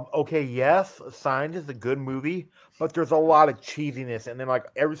 Yes, Signs is a good movie, but there's a lot of cheesiness, and then like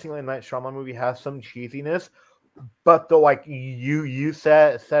every single Night Shyamalan movie has some cheesiness. But though, like you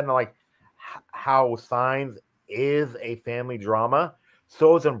said like how Signs is a family drama,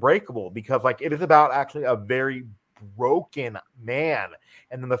 so is Unbreakable, because like it is about actually a very broken man,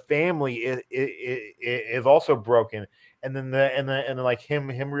 and then the family is also broken, and then like him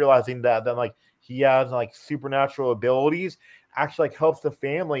realizing that like he has like supernatural abilities actually like helps the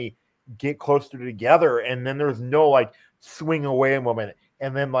family get closer together, and then there's no like swing away moment.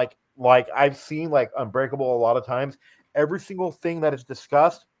 And then like I've seen like Unbreakable a lot of times, every single thing that is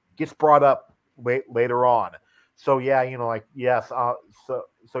discussed gets brought up later on. So yeah, like yes, so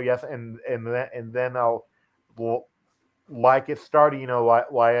yes, and then I'll like it started,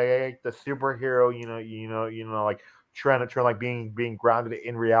 like the superhero, like trying like being grounded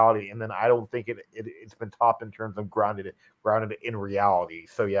in reality, and then I don't think it's been topped in terms of grounded in reality.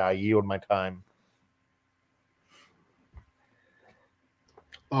 So yeah, I yield my time.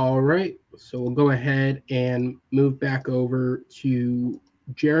 All right, so we'll go ahead and move back over to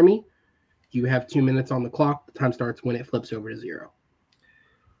Jeremy. You have 2 minutes on the clock. The time starts when it flips over to 0.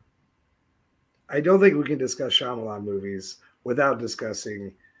 I don't think we can discuss Shyamalan movies without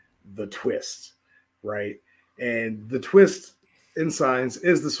discussing the twist, right? And the twist in Signs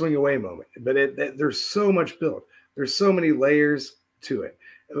is the swing away moment, but there's so much built. There's so many layers to it.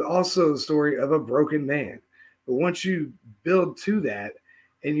 Also, the story of a broken man. But once you build to that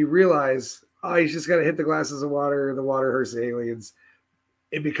and you realize, oh, he's just got to hit the glasses of water, the water hurts the aliens,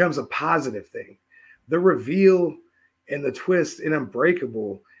 it becomes a positive thing. The reveal and the twist in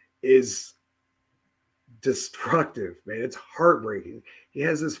Unbreakable is destructive, man. It's heartbreaking. He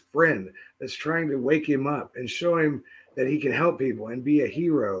has this friend that's trying to wake him up and show him that he can help people and be a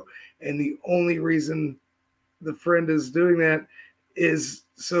hero. And the only reason the friend is doing that is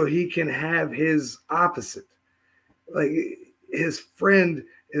so he can have his opposite. Like, his friend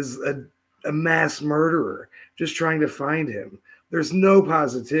is a mass murderer just trying to find him. There's no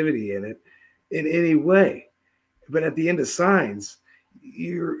positivity in it in any way. But at the end of Signs,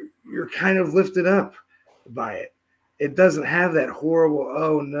 you're kind of lifted up by it. It doesn't have that horrible,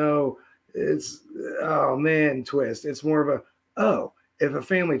 oh no, it's, oh man, twist. It's more of a, oh, if a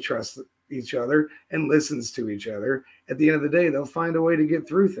family trusts each other and listens to each other, at the end of the day, they'll find a way to get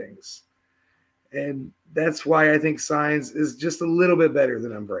through things. And that's why I think Signs is just a little bit better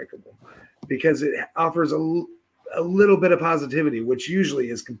than Unbreakable, because it offers a little bit of positivity, which usually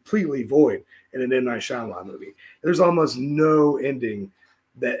is completely void in an M. Night Shyamalan movie. There's almost no ending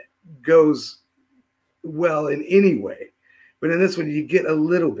that goes well in any way. But in this one, you get a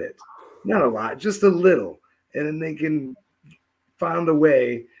little bit, not a lot, just a little. And then they can find a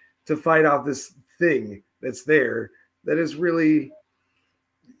way to fight off this thing that's there that is really,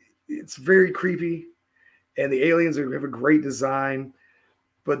 it's very creepy. And the aliens have a great design,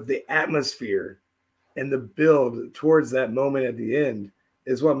 but the atmosphere and the build towards that moment at the end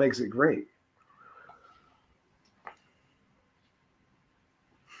is what makes it great.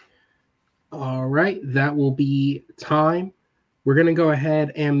 All right, that will be time. We're going to go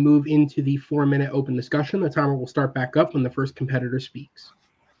ahead and move into the 4-minute open discussion. The timer will start back up when the first competitor speaks.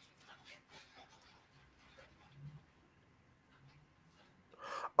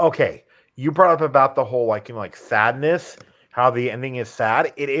 Okay, you brought up about the whole sadness, how the ending is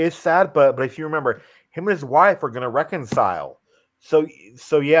sad. It is sad, but if you remember, him and his wife are gonna reconcile. So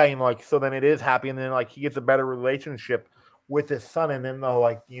yeah, so then it is happy, and then he gets a better relationship with his son, and then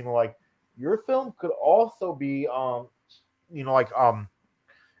your film could also be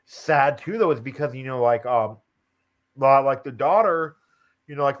sad too, though, is because the daughter,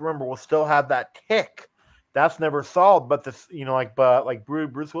 remember, will still have that tick. That's never solved, but this,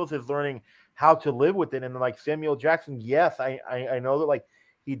 Bruce Willis is learning how to live with it, and Samuel Jackson, yes, I know that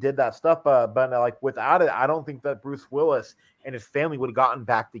he did that stuff, but without it, I don't think that Bruce Willis and his family would have gotten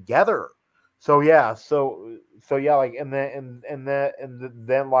back together. So yeah, and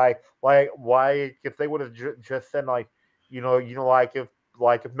then why if they would have just said if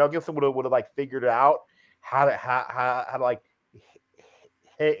Mel Gibson would have figured out how to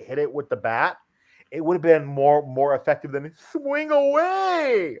hit it with the bat, it would have been more effective than swing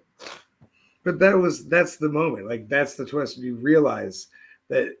away. But that's the moment. That's the twist. You realize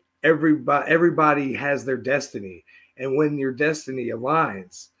that everybody has their destiny. And when your destiny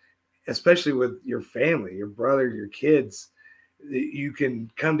aligns, especially with your family, your brother, your kids, you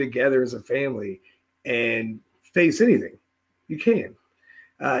can come together as a family and face anything. You can.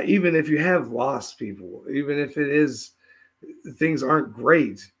 Even if you have lost people, even if it is things aren't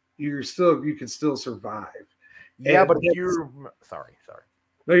great, you can still survive. Yeah, but if you're sorry.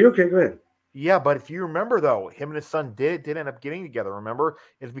 No, you're okay. Go ahead. Yeah, but if you remember, though, him and his son did end up getting together. Remember,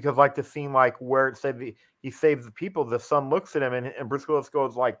 it's because the scene where it said he saves the people. The son looks at him, and Bruce Willis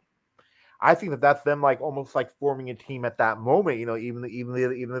goes I think that's them almost forming a team at that moment. Even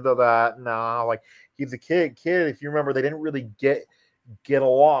though that he's a kid. If you remember, they didn't really get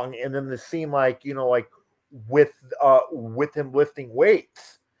along, and then the scene with him lifting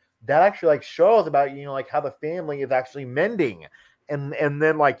weights, that actually shows about how the family is actually mending. And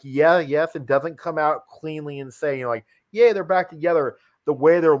then yes, it doesn't come out cleanly and say yeah, they're back together. The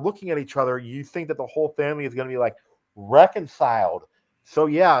way they're looking at each other, you think that the whole family is going to be reconciled. So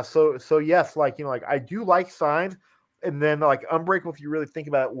yeah, so yes, I do like Signs, and then Unbreakable, if you really think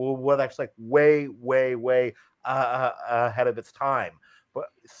about it, was actually way ahead of its time. But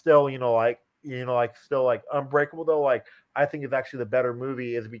still, still Unbreakable, though, I think is actually the better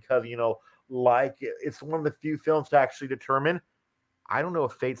movie, is because it's one of the few films to actually determine, I don't know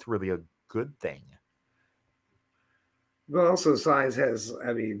if fate's really a good thing. But also, Signs has,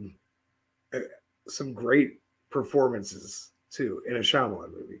 some great performances too in a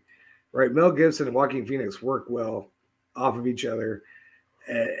Shyamalan movie, right? Mel Gibson and Joaquin Phoenix work well off of each other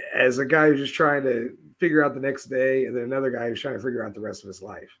as a guy who's just trying to figure out the next day, and then another guy who's trying to figure out the rest of his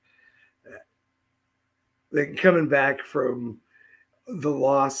life. Like coming back from the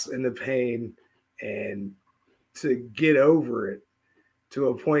loss and the pain, and to get over it to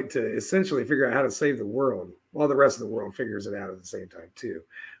a point to essentially figure out how to save the world, while the rest of the world figures it out at the same time too.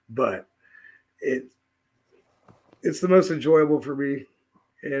 But it's the most enjoyable for me.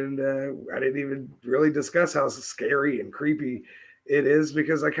 And I didn't even really discuss how scary and creepy it is,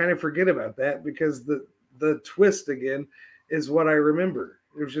 because I kind of forget about that, because the the twist again is what I remember,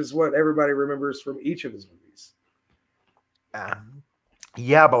 which is what everybody remembers from each of his movies.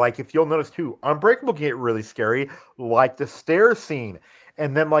 Yeah, but like if you'll notice too, Unbreakable can get really scary, like the stairs scene,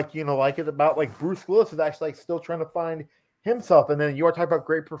 and then like like it's about like Bruce Willis is actually like still trying to find himself, and then you're talking about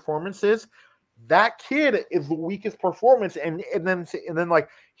great performances. That kid is the weakest performance, and then like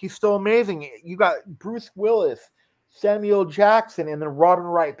he's still amazing. You got Bruce Willis, Samuel Jackson, and then Robin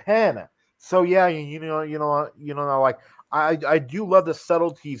Wright Penn. So yeah, like I do love the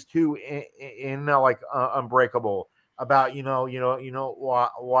subtleties too in like Unbreakable about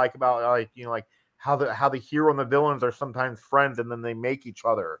like about like how the hero and the villains are sometimes friends and then they make each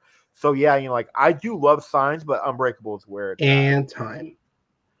other. So yeah, like I do love Signs, but Unbreakable is where it's and time.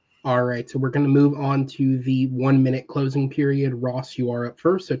 All right, so we're going to move on to the 1 minute closing period. Ross, you are up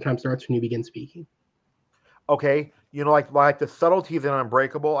first, so time starts when you begin speaking. Okay, like the subtleties in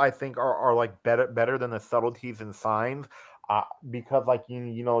Unbreakable, I think are like better than the subtleties in Signs, because like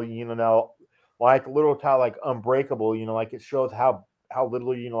like little Ty like Unbreakable, like it shows how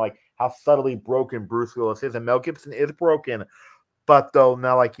little like how subtly broken Bruce Willis is, and Mel Gibson is broken, but though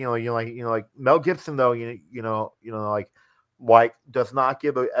now like like Mel Gibson though like does not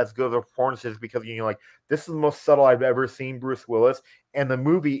give as good of performances because like this is the most subtle I've ever seen Bruce Willis, and the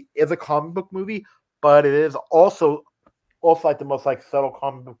movie is a comic book movie, but it is also like the most like subtle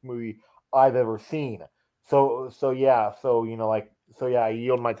comic book movie I've ever seen. So yeah, so I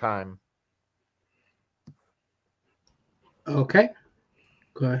yield my time. Okay,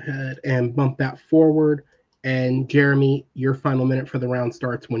 go ahead and bump that forward. And Jeremy, your final minute for the round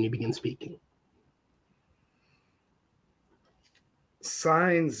starts when you begin speaking.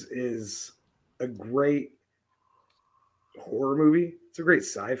 Signs is a great horror movie. It's a great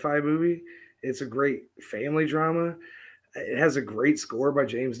sci-fi movie. It's a great family drama. It has a great score by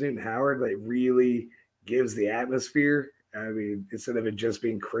James Newton Howard that really gives the atmosphere. I mean, instead of it just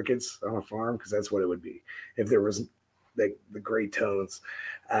being crickets on a farm, because that's what it would be if there was the great tones.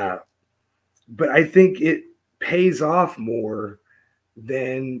 But I think it pays off more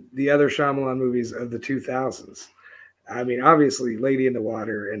than the other Shyamalan movies of the 2000s. I mean, obviously, Lady in the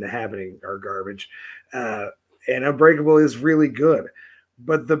Water and The Happening are garbage, and Unbreakable is really good.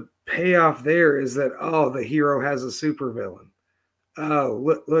 But the payoff there is that the hero has a supervillain.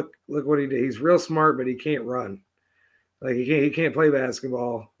 Oh, look what he did. He's real smart, but he can't run. Like he can't play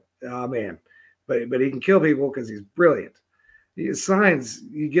basketball. Oh man, but he can kill people because he's brilliant. Signs,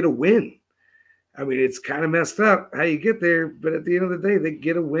 you get a win. I mean, it's kind of messed up how you get there, but at the end of the day, they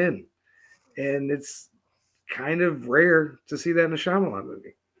get a win, and it's kind of rare to see that in a Shyamalan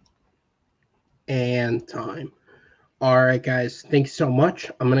movie. And time. All right, guys, thanks so much.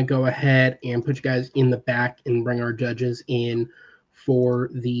 I'm going to go ahead and put you guys in the back and bring our judges in for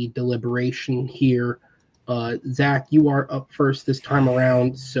the deliberation here. Zach, you are up first this time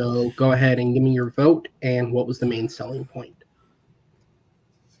around, so go ahead and give me your vote and what was the main selling point.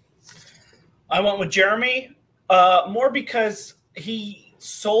 I went with Jeremy, more because he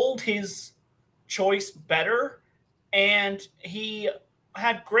sold his choice better, and he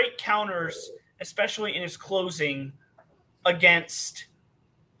had great counters, especially in his closing against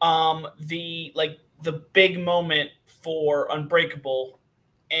the big moment for Unbreakable,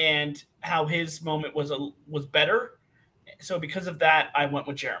 and how his moment was better. So because of that, I went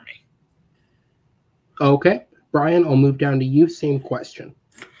with Jeremy. Okay, Brian, I'll move down to you. Same question.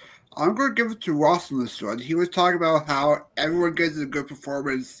 I'm going to give it to Ross on this one. He was talking about how everyone gives a good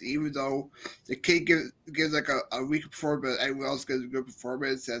performance, even though the kid gives like a weak performance, but everyone else gives a good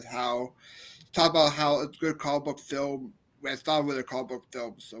performance, and talk about how it's a good comic book film when it's not really a comic book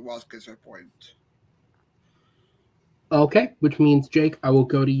film. So Ross gets her point. Okay, which means, Jake, I will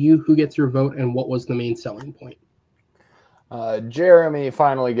go to you. Who gets your vote and what was the main selling point? Jeremy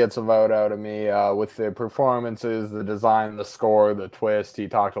finally gets a vote out of me with the performances, the design, the score, the twist. He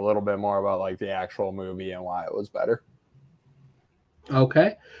talked a little bit more about like the actual movie and why it was better.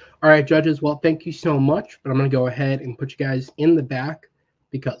 Okay. All right, judges. Well, thank you so much, but I'm going to go ahead and put you guys in the back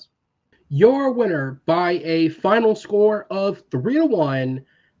because your winner by a final score of 3-1,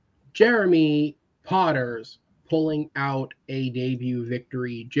 Jeremy Potters, pulling out a debut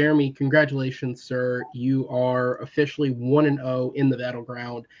victory. Jeremy, congratulations, sir. You are officially 1-0 in the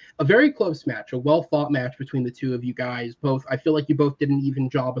Battleground. A very close match, a well-fought match between the two of you guys. Both, I feel like you both did an even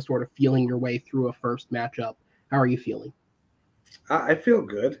job of sort of feeling your way through a first matchup. How are you feeling? I feel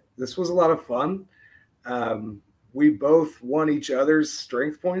good. This was a lot of fun. We both won each other's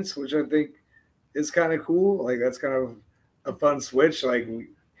strength points, which I think is kind of cool. Like that's kind of a fun switch. Like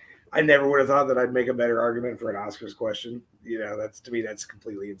I never would have thought that I'd make a better argument for an Oscars question You know, that's to me, that's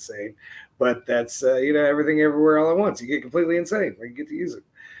completely insane. But that's you know, everything everywhere all at once. You get completely insane. You get to use it.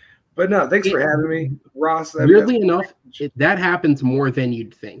 But no, thanks for having me, Ross. Weirdly enough, that happens more than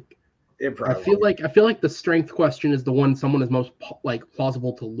you'd think. It I feel like the strength question is the one someone is most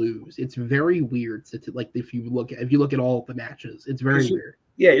plausible to lose. It's very weird. Like if you look at all of the matches, it's very weird.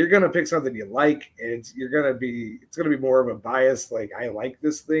 Yeah, you're gonna pick something you like, and it's gonna be more of a bias. Like I like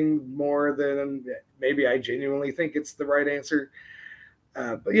this thing more than maybe I genuinely think it's the right answer.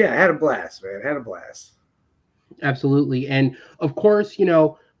 But yeah, I had a blast, man. I had a blast. Absolutely, and of course,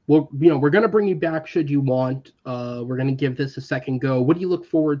 we're going to bring you back should you want. We're going to give this a second go. What do you look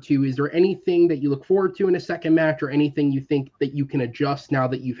forward to? Is there anything that you look forward to in a second match, or anything you think that you can adjust now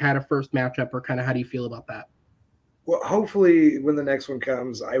that you've had a first matchup, or kind of how do you feel about that? Well, hopefully when the next one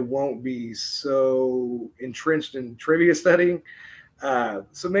comes, I won't be so entrenched in trivia studying.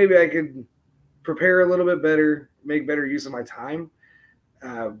 So maybe I could prepare a little bit better, make better use of my time.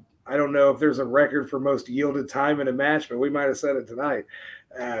 I don't know if there's a record for most yielded time in a match, but we might have said it tonight.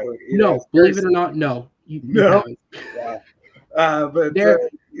 Believe it or not, no. No. But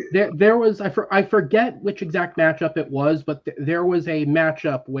there was I forget which exact matchup it was, but there was a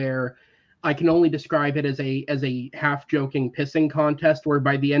matchup where I can only describe it as a half joking pissing contest, where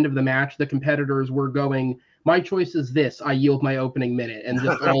by the end of the match the competitors were going, "My choice is this. I yield my opening minute," and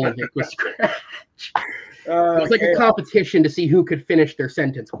just all of it was scratch. It was like a competition to see who could finish their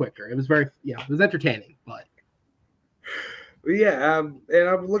sentence quicker. It was it was entertaining, but yeah, and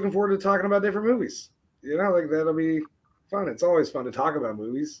I'm looking forward to talking about different movies. Like that'll be fun. It's always fun to talk about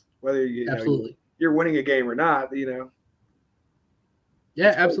movies, whether absolutely you're winning a game or not.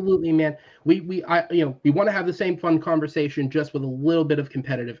 Yeah, absolutely, man. We want to have the same fun conversation, just with a little bit of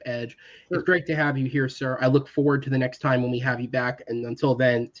competitive edge. Sure. It's great to have you here, sir. I look forward to the next time when we have you back. And until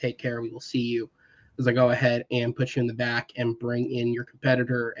then, take care. We will see you as I go ahead and put you in the back and bring in your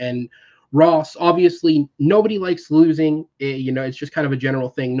competitor. And Ross, obviously, nobody likes losing. It's just kind of a general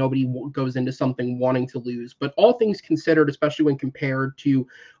thing. Nobody goes into something wanting to lose. But all things considered, especially when compared to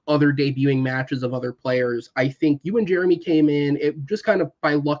other debuting matches of other players, I think you and Jeremy came in, it just kind of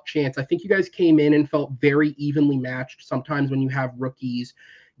by luck chance. I think you guys came in and felt very evenly matched. Sometimes when you have rookies,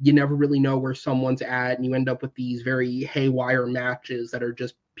 you never really know where someone's at, and you end up with these very haywire matches that are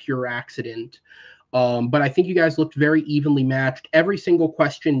just pure accident. But I think you guys looked very evenly matched. Every single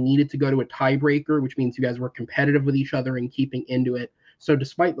question needed to go to a tiebreaker, which means you guys were competitive with each other and keeping into it. So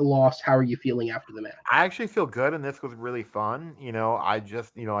despite the loss, how are you feeling after the match? I actually feel good, and this was really fun. I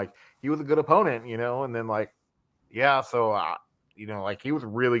just, like he was a good opponent, and then so he was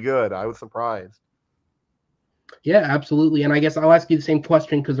really good. I was surprised. Yeah, absolutely. And I guess I'll ask you the same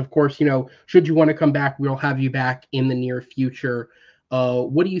question because, of course, should you want to come back, we'll have you back in the near future.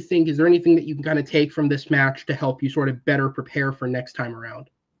 What do you think? Is there anything that you can kind of take from this match to help you sort of better prepare for next time around?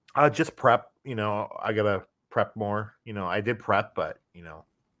 Just prep. I gotta prep more. I did prep, but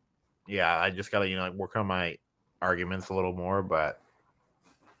I just gotta work on my arguments a little more. But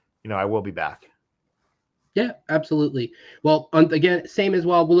I will be back. Yeah, absolutely. Well, again, same as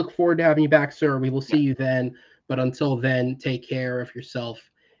well. We'll look forward to having you back, sir. We will see you then. But until then, take care of yourself.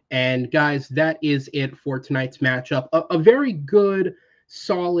 And guys, that is it for tonight's matchup. A very good,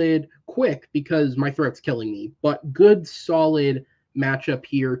 solid, quick, because my throat's killing me, but good, solid matchup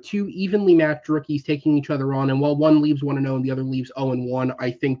here. Two evenly matched rookies taking each other on. And while one leaves 1-0 and the other leaves 0-1,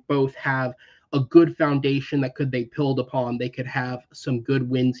 I think both have a good foundation that could they build upon. They could have some good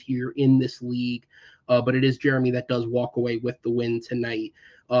wins here in this league. But it is Jeremy that does walk away with the win tonight.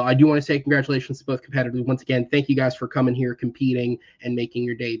 I do want to say congratulations to both competitors. Once again, thank you guys for coming here, competing, and making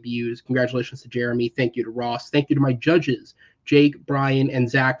your debuts. Congratulations to Jeremy. Thank you to Ross. Thank you to my judges, Jake, Brian, and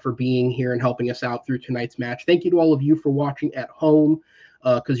Zach, for being here and helping us out through tonight's match. Thank you to all of you for watching at home,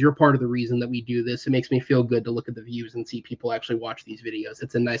 because you're part of the reason that we do this. It makes me feel good to look at the views and see people actually watch these videos.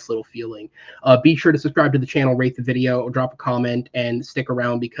 It's a nice little feeling. Be sure to subscribe to the channel, rate the video, drop a comment, and stick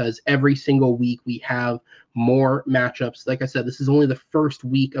around because every single week we have more matchups. Like I said, this is only the first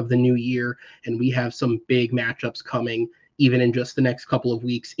week of the new year, and we have some big matchups coming even in just the next couple of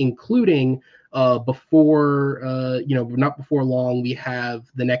weeks, including not before long, we have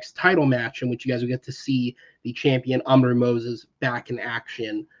the next title match in which you guys will get to see the champion Amr Moses back in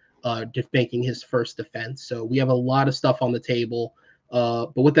action, making his first defense. So we have a lot of stuff on the table.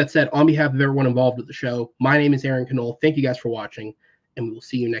 But with that said, on behalf of everyone involved with the show, my name is Aaron Knoll. Thank you guys for watching, and we will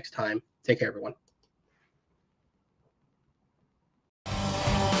see you next time. Take care, everyone.